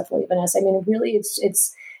sponsors that believe in us. Really,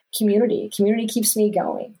 it's community. Community keeps me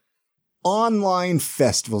going. Online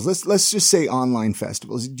festivals. Let's just say online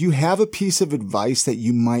festivals. Do you have a piece of advice that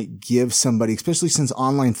you might give somebody, especially since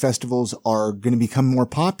online festivals are going to become more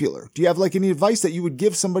popular? Do you have any advice that you would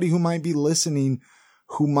give somebody who might be listening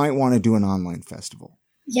who might want to do an online festival?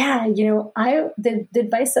 Yeah, the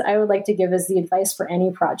advice that I would like to give is the advice for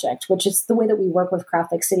any project, which is the way that we work with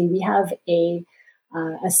Craft Lake City. We have a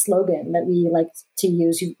slogan that we like to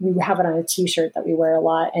use. We have it on a t-shirt that we wear a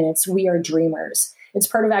lot, and it's "We Are Dreamers." It's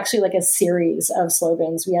part of actually a series of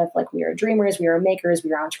slogans. We have "We are dreamers, we are makers,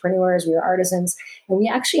 we are entrepreneurs, we are artisans." And we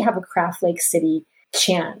actually have a Craft Lake City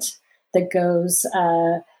chant that goes,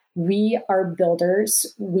 "We are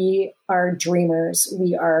builders, we are dreamers,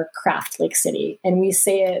 we are Craft Lake City." And we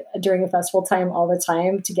say it during a festival time all the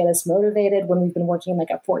time to get us motivated when we've been working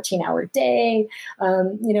a 14-hour day.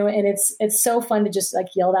 And it's so fun to just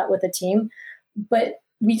yell that with a team. But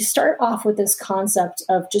we start off with this concept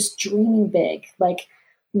of just dreaming big.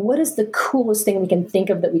 What is the coolest thing we can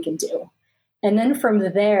think of that we can do? And then from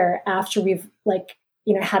there, after we've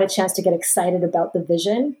had a chance to get excited about the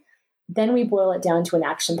vision, then we boil it down to an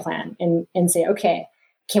action plan and say, okay,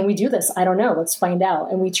 can we do this? I don't know. Let's find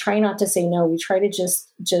out. And we try not to say no. We try to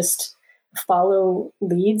just follow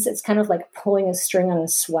leads. It's kind of like pulling a string on a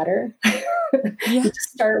sweater. You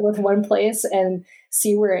just start with one place and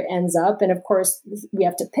see where it ends up. And of course, we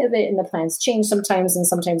have to pivot and the plans change sometimes, and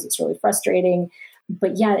sometimes it's really frustrating.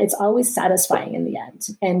 But yeah, it's always satisfying in the end.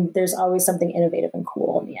 And there's always something innovative and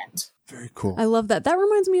cool in the end. Very cool. I love that. That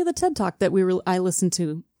reminds me of the TED Talk that I listened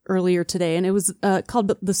to earlier today, and it was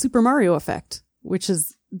called The Super Mario Effect, which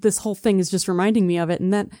is this whole thing is just reminding me of it.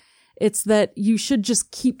 And that it's that you should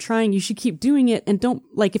just keep trying. You should keep doing it. And don't,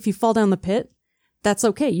 if you fall down the pit, that's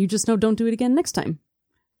okay. You just know, don't do it again next time.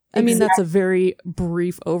 Exactly. That's a very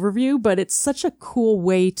brief overview, but it's such a cool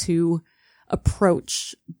way to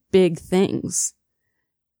approach big things.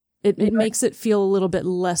 It makes it feel a little bit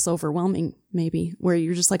less overwhelming, maybe, where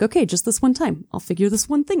you're just okay, just this one time. I'll figure this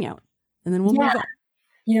one thing out, and then we'll move on.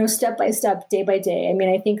 step by step, day by day. I mean,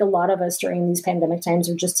 I think a lot of us during these pandemic times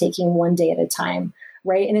are just taking one day at a time,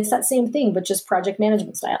 right? And it's that same thing, but just project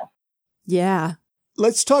management style. Yeah.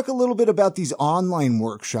 Let's talk a little bit about these online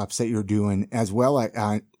workshops that you're doing as well at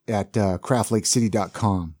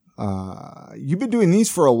craftlakecity.com. You've been doing these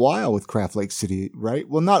for a while with Craft Lake City, right?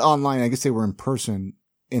 Well, not online. I guess they were in person.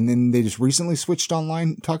 And then they just recently switched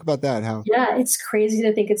online. Talk about that. How? Yeah, it's crazy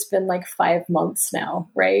to think it's been like 5 months now,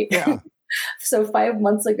 right? Yeah. So 5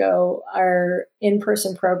 months ago, our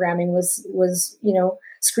in-person programming was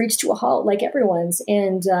screeched to a halt like everyone's.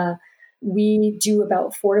 And we do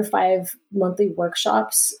about 4 to 5 monthly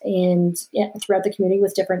workshops throughout the community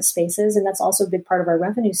with different spaces. And that's also a big part of our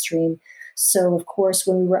revenue stream. So, of course,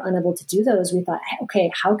 when we were unable to do those, we thought, okay,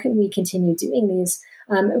 how can we continue doing these?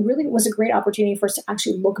 It really was a great opportunity for us to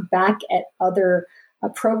actually look back at other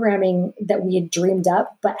programming that we had dreamed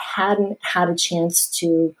up, but hadn't had a chance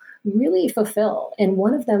to really fulfill. And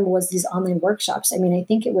one of them was these online workshops. I mean, I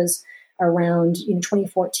think it was around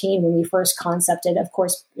 2014 when we first concepted, of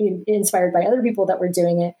course, inspired by other people that were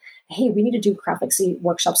doing it. Hey, we need to do Craft Lake City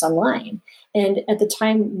workshops online. And at the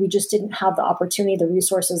time, we just didn't have the opportunity, the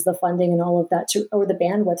resources, the funding, and all of that, or the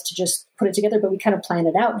bandwidth to just put it together. But we kind of planned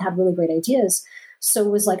it out and had really great ideas. So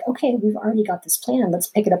it was like, okay, we've already got this plan. Let's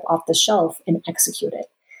pick it up off the shelf and execute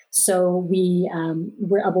it. So we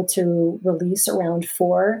were able to release around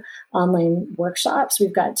 4 online workshops.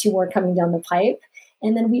 We've got 2 more coming down the pipe.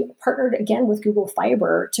 And then we partnered again with Google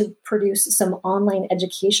Fiber to produce some online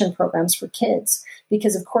education programs for kids.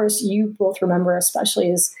 Because, of course, you both remember,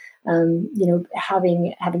 especially as,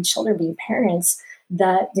 having children, being parents,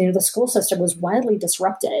 that, the school system was widely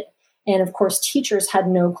disrupted. And of course, teachers had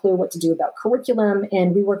no clue what to do about curriculum.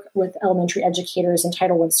 And we work with elementary educators in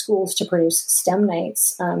Title I schools to produce STEM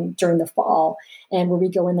nights during the fall, and where we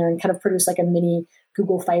go in there and kind of produce like a mini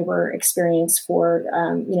Google Fiber experience for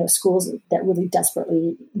schools that really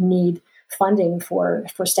desperately need funding for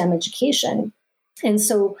STEM education. And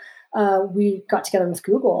so we got together with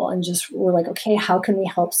Google and just were like, okay, how can we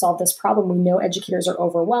help solve this problem? We know educators are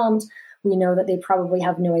overwhelmed. We know that they probably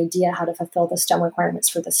have no idea how to fulfill the STEM requirements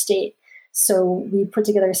for the state. So we put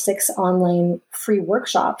together 6 online free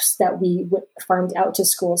workshops that we farmed out to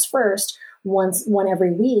schools first, one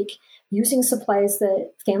every week, using supplies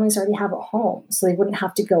that families already have at home. So they wouldn't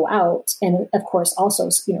have to go out and, of course, also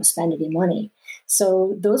spend any money.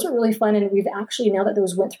 So those are really fun. And we've actually, now that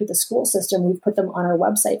those went through the school system, we've put them on our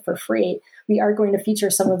website for free. We are going to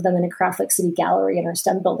feature some of them in a Craft Lake City gallery in our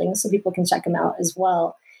STEM building, so people can check them out as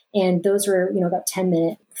well. And those are, about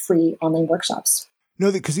 10-minute free online workshops.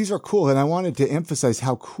 No, because these are cool. And I wanted to emphasize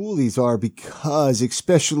how cool these are because,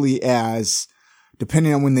 especially as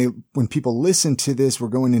depending on when people listen to this, we're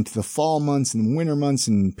going into the fall months and winter months,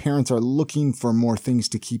 and parents are looking for more things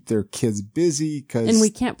to keep their kids busy. And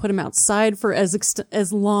we can't put them outside for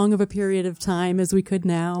as long of a period of time as we could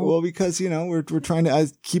now. Well, because we're trying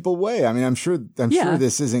to keep away. I mean, I'm sure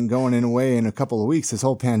this isn't going away in a couple of weeks. This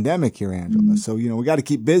whole pandemic here, Angela. Mm-hmm. So we got to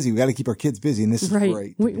keep busy. We got to keep our kids busy, and this is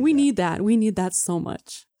great. We need that. We need that so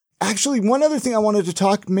much. Actually, one other thing I wanted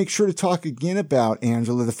to make sure to talk again about,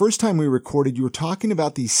 Angela. The first time we recorded, you were talking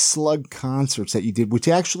about these slug concerts that you did, which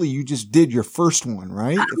actually you just did your first one,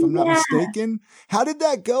 right? If I'm not mistaken. How did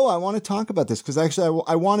that go? I want to talk about this because actually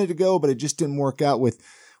I wanted to go, but it just didn't work out with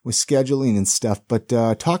scheduling and stuff. But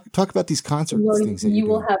talk about these concert things. You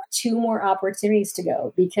will have 2 more opportunities to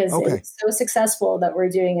go because it's so successful that we're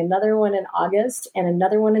doing another one in August and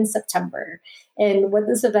another one in September. And what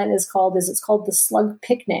this event is called it's called the Slug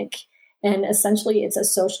Picnic. And essentially it's a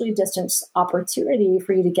socially distanced opportunity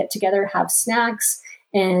for you to get together, have snacks,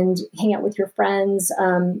 and hang out with your friends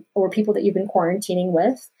or people that you've been quarantining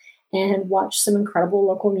with, and watch some incredible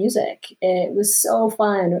local music. It was so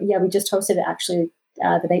fun. Yeah, we just hosted it actually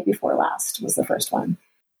the night before last was the first one.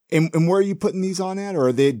 And where are you putting these on at? Or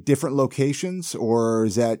are they different locations, or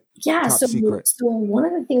is that top secret? So one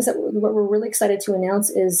of the things that we're really excited to announce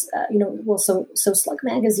is, so Slug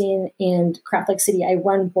Magazine and Craft Lake City, I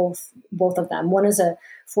run both of them. One is a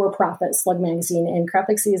for-profit, Slug Magazine, and Craft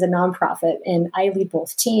Lake City is a nonprofit, and I lead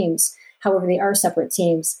both teams. However, they are separate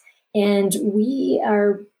teams. And we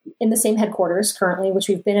are in the same headquarters currently, which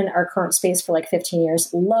we've been in our current space for like 15 years.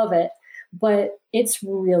 Love it. But it's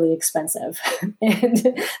really expensive and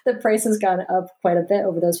the price has gone up quite a bit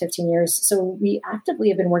over those 15 years. So we actively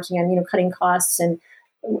have been working on, cutting costs. And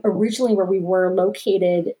originally where we are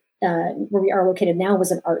located now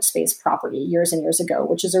was an art space property years and years ago,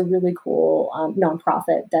 which is a really cool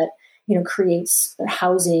nonprofit that creates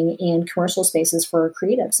housing and commercial spaces for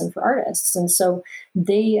creatives and for artists. And so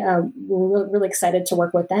they were really excited to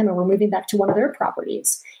work with them, and we're moving back to one of their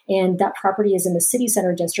properties. And that property is in the City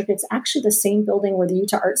Center district. It's actually the same building where the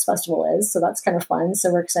Utah Arts Festival is. So that's kind of fun.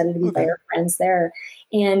 So we're excited to be by our friends there.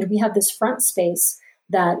 And we have this front space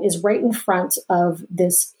that is right in front of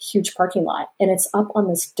this huge parking lot. And it's up on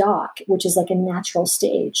this dock, which is like a natural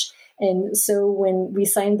stage. And so when we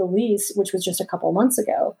signed the lease, which was just a couple of months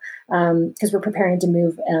ago, because we're preparing to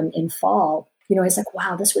move in fall, I was like,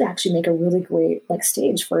 wow, this would actually make a really great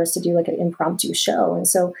stage for us to do an impromptu show. And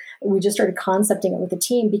so we just started concepting it with the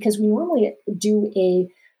team, because we normally do a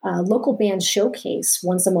local band showcase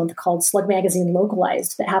once a month called Slug Magazine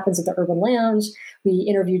Localized that happens at the Urban Lounge. We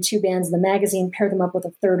interview 2 bands in the magazine, pair them up with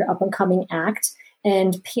a third up-and-coming act,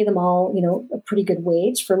 and pay them all, a pretty good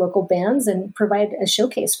wage for local bands and provide a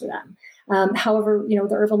showcase for them. However, the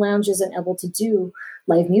Urban Lounge isn't able to do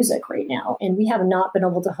live music right now, and we have not been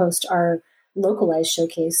able to host our localized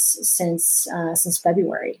showcase since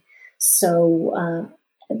February. So,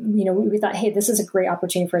 we thought, hey, this is a great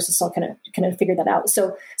opportunity for us to still kind of figure that out.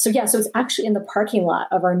 So it's actually in the parking lot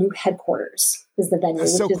of our new headquarters is the venue,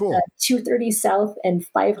 That's which so is cool. 230 South and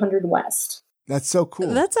 500 West. That's so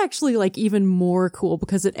cool. That's actually even more cool,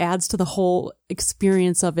 because it adds to the whole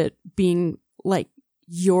experience of it being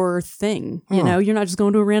your thing. You're not just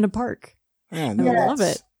going to a random park. Yeah, I love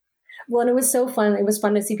it. Well, and it was so fun. It was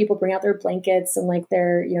fun to see people bring out their blankets and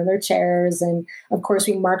their chairs. And of course,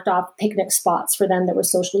 we marked off picnic spots for them that were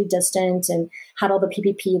socially distant and had all the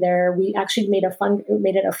PPP there. We actually made it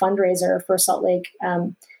a fundraiser for Salt Lake.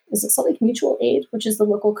 Is it Salt Lake Mutual Aid, which is the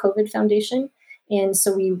local COVID foundation? And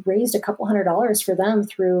so we raised a couple $100s for them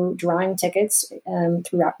through drawing tickets,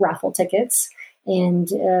 through raffle tickets, and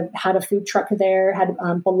had a food truck there, had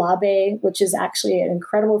Balabe, which is actually an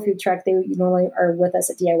incredible food truck. They normally are with us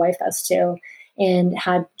at DIY Fest too, and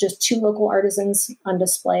had just 2 local artisans on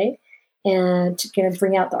display, and to kind of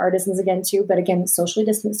bring out the artisans again too, but again, socially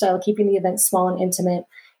distant style, keeping the event small and intimate.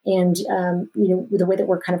 And, the way that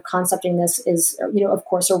we're kind of concepting this is, of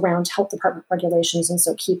course, around health department regulations. And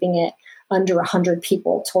so keeping it under 100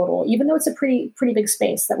 people total, even though it's a pretty big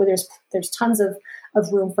space, that way there's tons of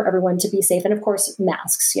room for everyone to be safe. And of course,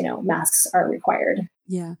 masks are required.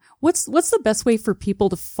 Yeah. What's the best way for people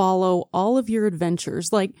to follow all of your adventures?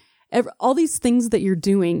 All these things that you're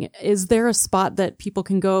doing, is there a spot that people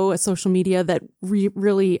can go, a social media that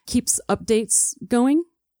really keeps updates going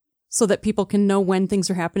so that people can know when things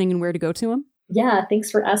are happening and where to go to them? Yeah, thanks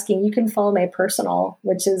for asking. You can follow my personal,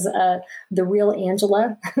 which is The Real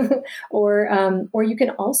Angela, or you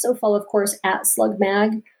can also follow, of course, at Slug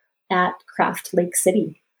Mag at Craft Lake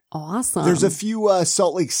City. Awesome. There's a few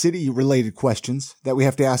Salt Lake City related questions that we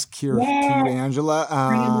have to ask here to you,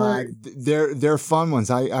 Angela. They're fun ones.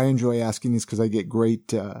 I enjoy asking these because I get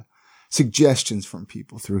great suggestions from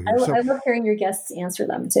people through here. I love hearing your guests answer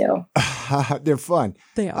them too. They're fun.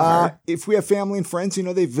 They are. If we have family and friends,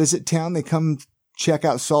 they visit town, they come check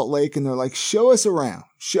out Salt Lake, and they're like, show us around.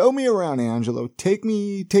 Show me around, Angelo. Take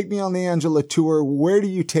me on the Angela tour. Where do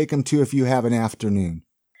you take them to if you have an afternoon?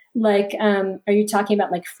 Are you talking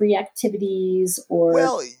about free activities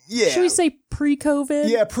or? Yeah. Should we say pre-COVID?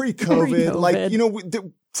 Yeah,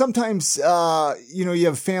 pre-COVID. Sometimes, you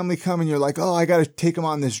have family come and you're like, oh, I got to take them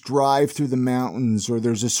on this drive through the mountains, or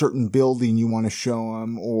there's a certain building you want to show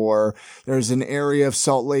them, or there's an area of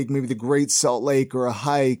Salt Lake, maybe the Great Salt Lake, or a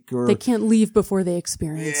hike, or they can't leave before they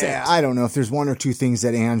experience it. Yeah, I don't know if there's 1 or 2 things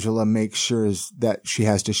that Angela makes sure that she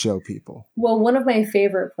has to show people. Well, one of my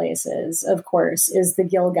favorite places, of course, is the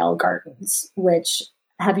Gilgal Gardens, which,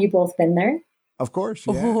 have you both been there? Of course.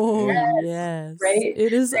 Yeah. Oh, yes. Right?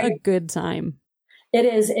 It is a good time. It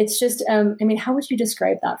is. It's just, how would you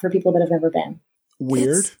describe that for people that have never been?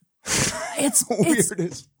 Weird. It's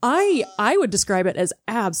weird. I would describe it as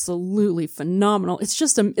absolutely phenomenal. It's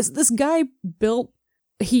just this guy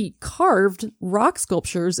he carved rock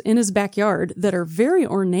sculptures in his backyard that are very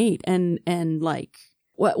ornate and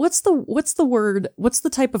what's the word? What's the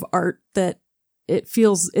type of art that it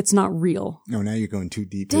feels it's not real? No, now you're going too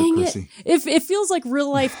deep. Dang here, it. If it feels like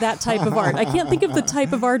real life, that type of art. I can't think of the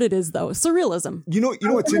type of art it is, though. Surrealism. You know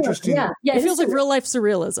what's interesting? Yeah, it feels like real life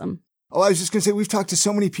surrealism. Oh, I was just going to say, we've talked to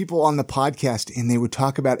so many people on the podcast, and they would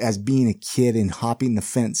talk about as being a kid and hopping the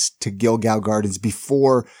fence to Gilgal Gardens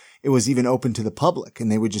before it was even open to the public.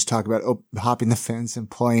 And they would just talk about hopping the fence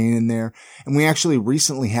and playing in there. And we actually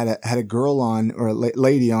recently had a girl on, or a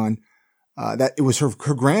lady on, that it was her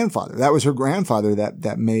grandfather. That was her grandfather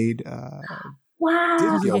that made,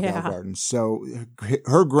 Wow. Did Yale Bell Gardens. So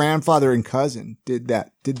her grandfather and cousin did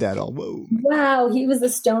that all. Whoa. Wow. He was the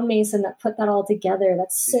stonemason that put that all together.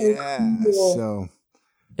 That's so cool.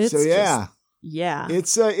 It's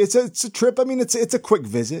a trip. I mean, it's a quick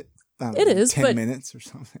visit. It is 10 minutes or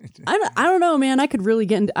something. I don't know, man. I could really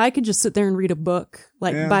I could just sit there and read a book,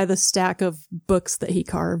 by the stack of books that he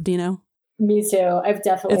carved, you know? Me too. I've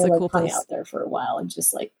definitely cool hung place out there for a while and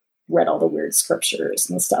just read all the weird scriptures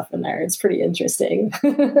and stuff in there. It's pretty interesting.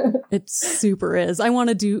 It super is. I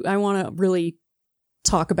want to really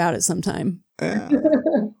talk about it sometime.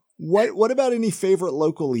 What about any favorite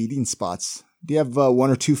local eating spots? Do you have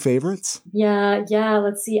one or two favorites? Yeah.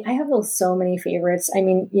 Let's see. I have so many favorites. I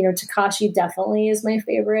mean, Takashi definitely is my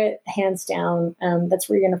favorite, hands down. That's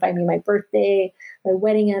where you're going to find me my birthday, my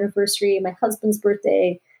wedding anniversary, my husband's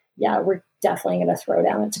birthday. Yeah, we're definitely going to throw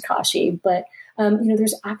down at Takashi. But,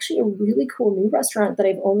 there's actually a really cool new restaurant that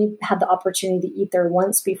I've only had the opportunity to eat there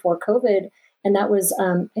once before COVID. And that was,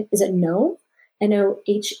 is it NOHM?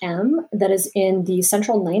 NOHM, that is in the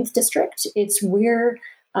Central 9th District. It's where...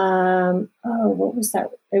 what was that?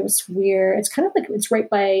 It was weird. It's kind of it's right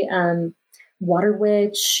by Water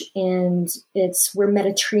Witch, and it's where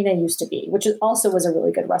Mediterrina used to be, which also was a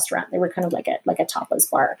really good restaurant. They were kind of like a tapas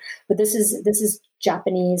bar, but this is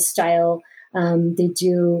Japanese style. They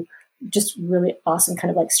do just really awesome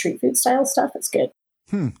kind of street food style stuff. It's good.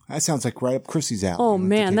 That sounds like right up Chrissy's alley. Oh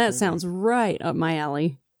man, that sounds right up my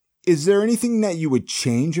alley. Is there anything that you would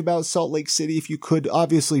change about Salt Lake City if you could?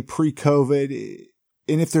 Obviously pre-COVID.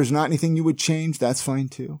 And if there's not anything you would change, that's fine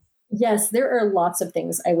too. Yes, there are lots of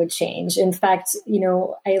things I would change. In fact,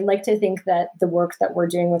 I like to think that the work that we're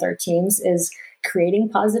doing with our teams is creating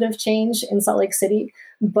positive change in Salt Lake City.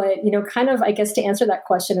 But, kind of, I guess, to answer that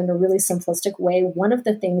question in a really simplistic way, one of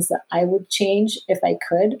the things that I would change if I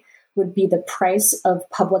could would be the price of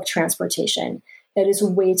public transportation. It is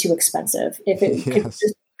way too expensive. If it could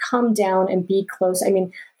just come down and be close. I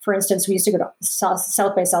mean, for instance, we used to go to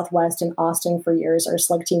South by Southwest in Austin for years. Our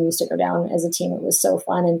slug team used to go down as a team. It was so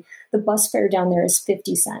fun. And the bus fare down there is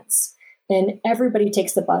 50 cents. And everybody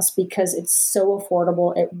takes the bus because it's so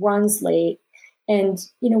affordable. It runs late. And,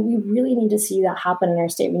 we really need to see that happen in our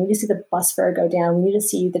state. We need to see the bus fare go down. We need to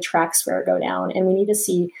see the trax fare go down. And we need to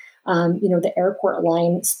see, the airport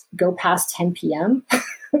lines go past 10 p.m.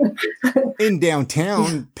 in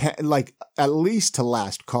downtown, at least to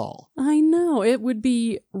last call. I know. It would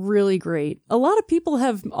be really great. A lot of people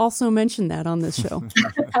have also mentioned that on this show.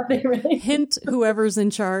 Have they really? Hint, whoever's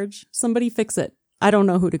in charge, somebody fix it. I don't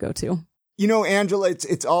know who to go to. Angela,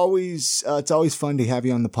 it's always fun to have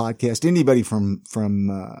you on the podcast. Anybody from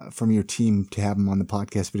your team to have them on the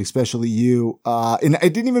podcast, but especially you. And I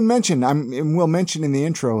didn't even mention, and we'll mention in the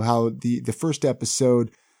intro how the first episode,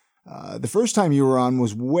 the first time you were on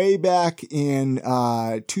was way back in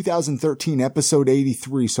 2013, episode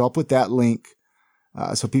 83. So I'll put that link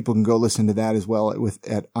so people can go listen to that as well at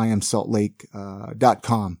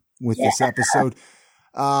iamsaltlake.com with this episode.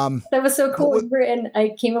 That was so cool. And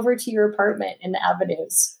I came over to your apartment in the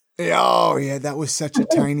Avenues. Oh yeah, that was such a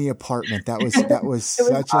tiny apartment. That was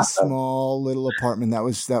such awesome. A small little apartment. That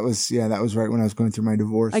was right when I was going through my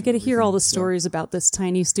divorce. I get to hear all the stories about this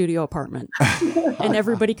tiny studio apartment and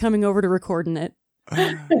everybody coming over to record in it.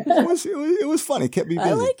 It was fun. It kept me busy.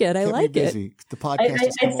 I like it. I like it. The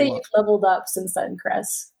podcast. I'd say you've leveled up since then,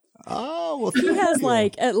 Chris. Oh well, he has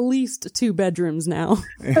at least 2 bedrooms now.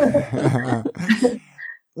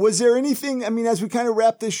 Was there anything, as we kind of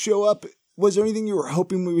wrap this show up, was there anything you were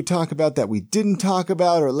hoping we would talk about that we didn't talk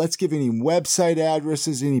about? Or let's give any website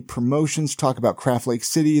addresses, any promotions, talk about Craft Lake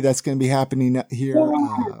City that's going to be happening here.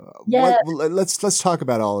 Let's talk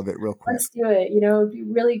about all of it real quick. Let's do it. It'd be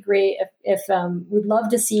really great if we'd love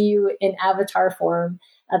to see you in avatar form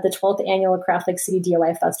at the 12th annual Craft Lake City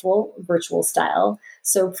DIY Festival, virtual style.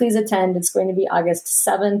 So please attend. It's going to be August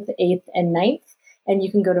 7th, 8th, and 9th. And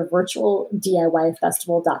you can go to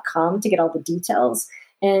virtualdiyfestival.com to get all the details.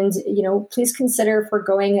 And, please consider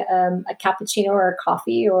forgoing a cappuccino or a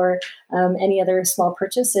coffee or any other small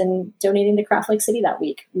purchase and donating to Craft Lake City that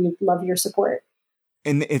week. We'd love your support.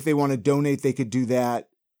 And if they want to donate, they could do that.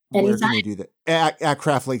 Anytime. Where can they do that? At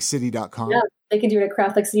craftlakecity.com. Yeah, they can do it at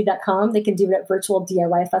craftlakecity.com. They can do it at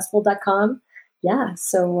virtualdiyfestival.com. Yeah,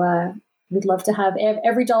 so we'd love to have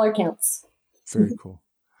every dollar counts. Very cool.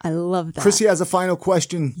 I love that. Chrissy has a final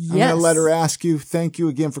question. Yes. I'm going to let her ask you. Thank you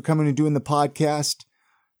again for coming and doing the podcast.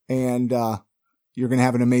 And you're going to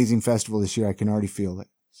have an amazing festival this year. I can already feel it.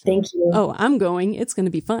 So. Thank you. Oh, I'm going. It's going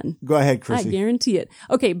to be fun. Go ahead, Chrissy. I guarantee it.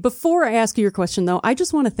 Okay, before I ask you your question, though, I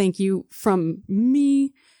just want to thank you from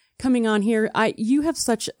me, coming on here. You have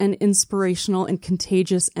such an inspirational and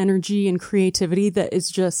contagious energy and creativity that is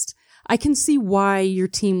just, I can see why your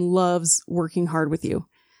team loves working hard with you.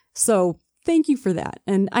 So thank you for that.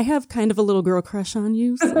 And I have kind of a little girl crush on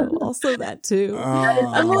you, so also that too.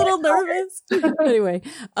 I'm a little nervous. Anyway,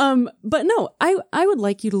 but no, I would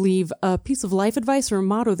like you to leave a piece of life advice or a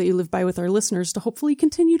motto that you live by with our listeners to hopefully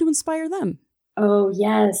continue to inspire them. Oh,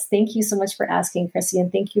 yes. Thank you so much for asking, Chrissy. And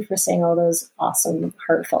thank you for saying all those awesome,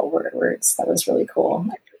 heartfelt words. That was really cool.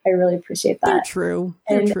 I really appreciate that. They're true.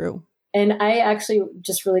 They're true. And I actually,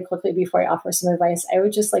 just really quickly before I offer some advice, I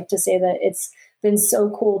would just like to say that it's been so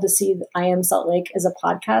cool to see I Am Salt Lake as a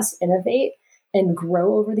podcast innovate and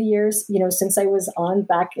grow over the years, since I was on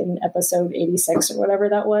back in episode 86 or whatever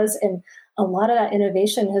that was. And a lot of that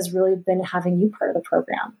innovation has really been having you part of the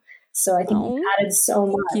program. So I think you've added so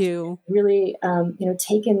much. You. Really,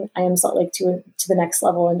 taken I Am Salt Lake to the next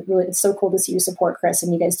level. And really, it's so cool to see you support Chris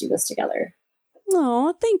and you guys do this together.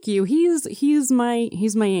 Oh, thank you. He's my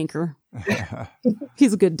anchor.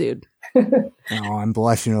 He's a good dude. I'm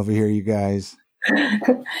blushing over here, you guys.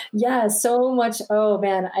 Yeah, so much. Oh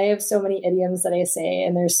man, I have so many idioms that I say,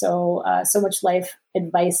 and there's so much life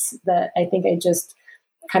advice that I think I just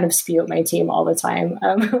kind of spew at my team all the time.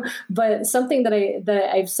 But something that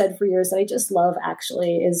I've said for years that I just love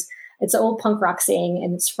actually is it's an old punk rock saying,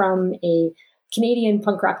 and it's from a Canadian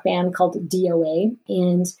punk rock band called DOA,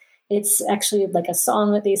 and it's actually like a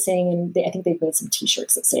song that they sing, and I think they've made some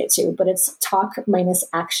T-shirts that say it too. But it's talk minus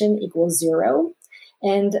action equals zero.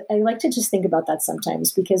 And I like to just think about that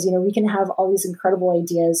sometimes because, we can have all these incredible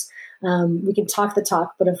ideas. We can talk the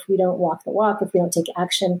talk, but if we don't walk the walk, if we don't take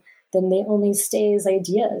action, then they only stay as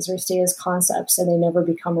ideas or stay as concepts and they never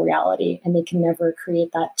become reality. And they can never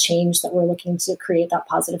create that change that we're looking to create, that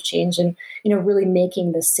positive change and, really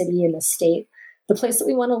making the city and the state the place that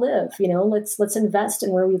we want to live. Let's invest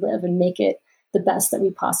in where we live and make it the best that we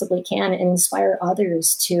possibly can and inspire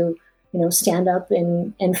others to stand up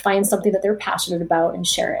and find something that they're passionate about and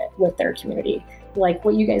share it with their community. Like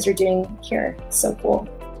what you guys are doing here. It's so cool.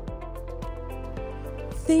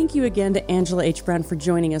 Thank you again to Angela H. Brown for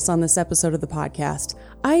joining us on this episode of the podcast.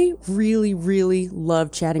 I really, really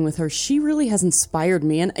love chatting with her. She really has inspired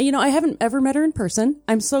me. And, I haven't ever met her in person.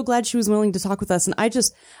 I'm so glad she was willing to talk with us. And I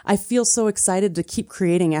feel so excited to keep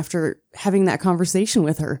creating after having that conversation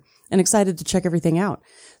with her and excited to check everything out.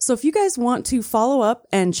 So if you guys want to follow up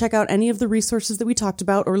and check out any of the resources that we talked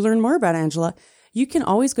about or learn more about Angela, you can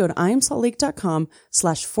always go to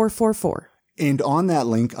iamsaltlake.com/444. And on that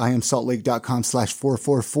link,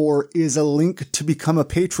 iamsaltlake.com/444 is a link to become a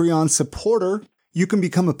Patreon supporter. You can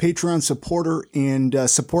become a Patreon supporter and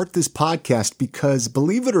support this podcast because,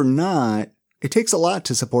 believe it or not, it takes a lot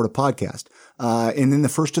to support a podcast. And then the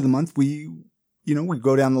first of the month, we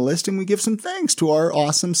go down the list and we give some thanks to our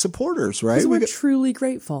awesome supporters, right? We're truly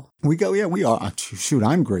grateful. We are. Shoot,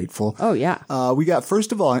 I'm grateful. Oh, yeah. We got,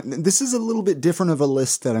 first of all, this is a little bit different of a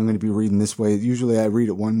list that I'm going to be reading this way. Usually I read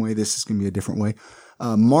it one way. This is going to be a different way.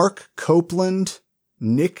 Mark Copeland,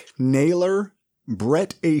 Nick Naylor,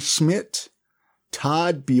 Brett A. Schmidt,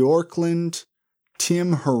 Todd Bjorkland,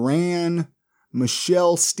 Tim Horan,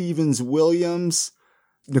 Michelle Stevens-Williams,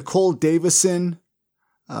 Nicole Davison,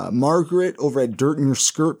 Margaret over at Dirt in Your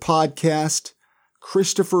Skirt podcast,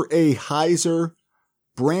 Christopher A. Heiser,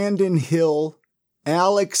 Brandon Hill,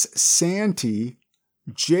 Alex Santee,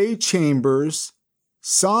 Jay Chambers,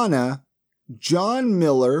 Sana, John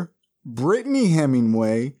Miller, Brittany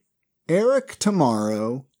Hemingway, Eric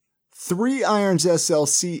Tamaro, Three Irons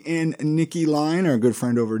SLC, and Nikki Line, our good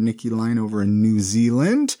friend Nikki Line over in New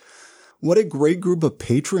Zealand. What a great group of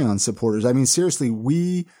Patreon supporters. I mean, seriously,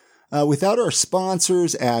 we... without our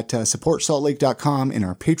sponsors at supportsaltlake.com and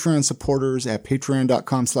our Patreon supporters at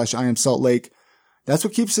patreon.com/iamsaltlake, that's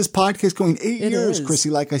what keeps this podcast going. 8 years,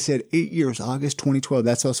 Chrissy, like I said, 8 years, August 2012.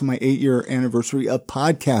 That's also my 8-year anniversary of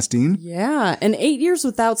podcasting. Yeah. And 8 years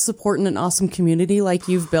without supporting an awesome community like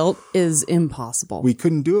you've built is impossible. We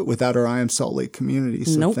couldn't do it without our I Am Salt Lake community.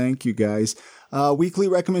 So Thank you guys. Weekly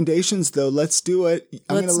recommendations, though. Let's do it.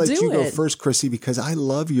 I'm going to let you go first, Chrissy, because I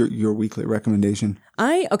love your weekly recommendation.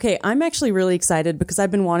 I'm actually really excited because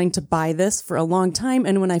I've been wanting to buy this for a long time.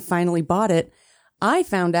 And when I finally bought it, I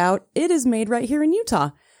found out it is made right here in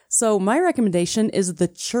Utah. So my recommendation is the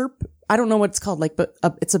Chirp. I don't know what it's called, but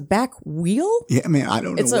it's a back wheel. Yeah, man, I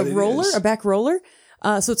don't know. It's a roller, a back roller.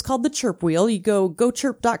 So it's called the Chirp Wheel. You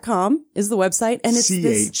gochirp.com is the website. And it's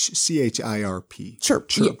CHIRP. Chirp.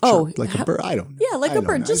 Chirp. Oh, chirp, like a bird. I don't know. Yeah, like a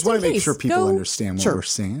bird. I just want to make sure people understand what we're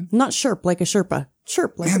saying. Not chirp like a Sherpa.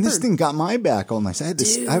 Chirp like a bird. Man, this thing got my back all nice.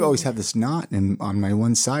 I've always had this knot on my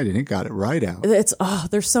one side, and it got it right out.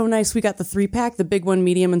 They're so nice. We got the 3-pack, the big one,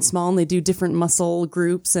 medium, and small, and they do different muscle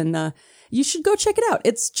groups. And you should go check it out.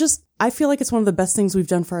 It's just, I feel like it's one of the best things we've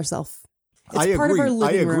done for ourselves. I agree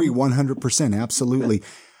 100%. Absolutely.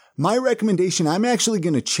 My recommendation, I'm actually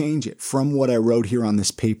going to change it from what I wrote here on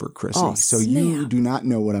this paper, Chrissy. Oh, so snap. You do not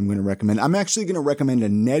know what I'm going to recommend. I'm actually going to recommend a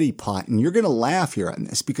neti pot, and you're going to laugh here on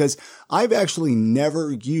this because I've actually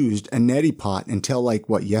never used a neti pot until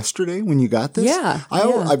yesterday when you got this? Yeah.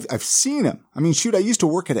 I've seen them. I mean, shoot, I used to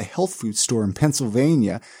work at a health food store in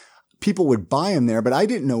Pennsylvania. People would buy them there, but I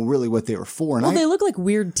didn't know really what they were for. And they look like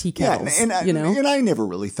weird tea kettles, and I never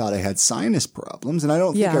really thought I had sinus problems, and I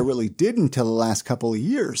don't think I really did until the last couple of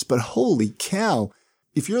years. But holy cow,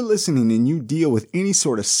 if you're listening and you deal with any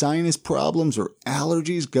sort of sinus problems or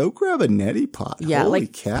allergies, go grab a neti pot. Yeah, holy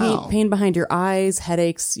cow. Pain behind your eyes,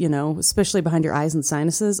 headaches, especially behind your eyes and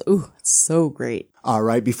sinuses. Ooh, it's so great. All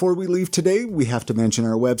right, before we leave today, we have to mention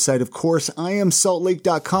our website, of course,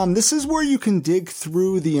 IamSaltLake.com. This is where you can dig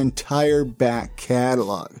through the entire back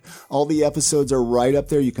catalog. All the episodes are right up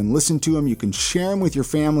there. You can listen to them. You can share them with your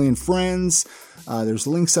family and friends. There's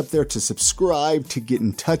links up there to subscribe, to get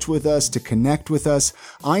in touch with us, to connect with us.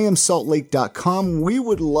 IamSaltLake.com. We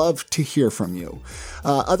would love to hear from you.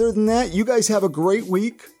 Other than that, you guys have a great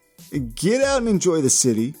week. Get out and enjoy the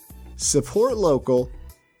city. Support local.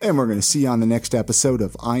 And we're going to see you on the next episode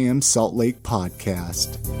of I Am Salt Lake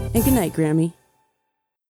Podcast. And good night, Grammy.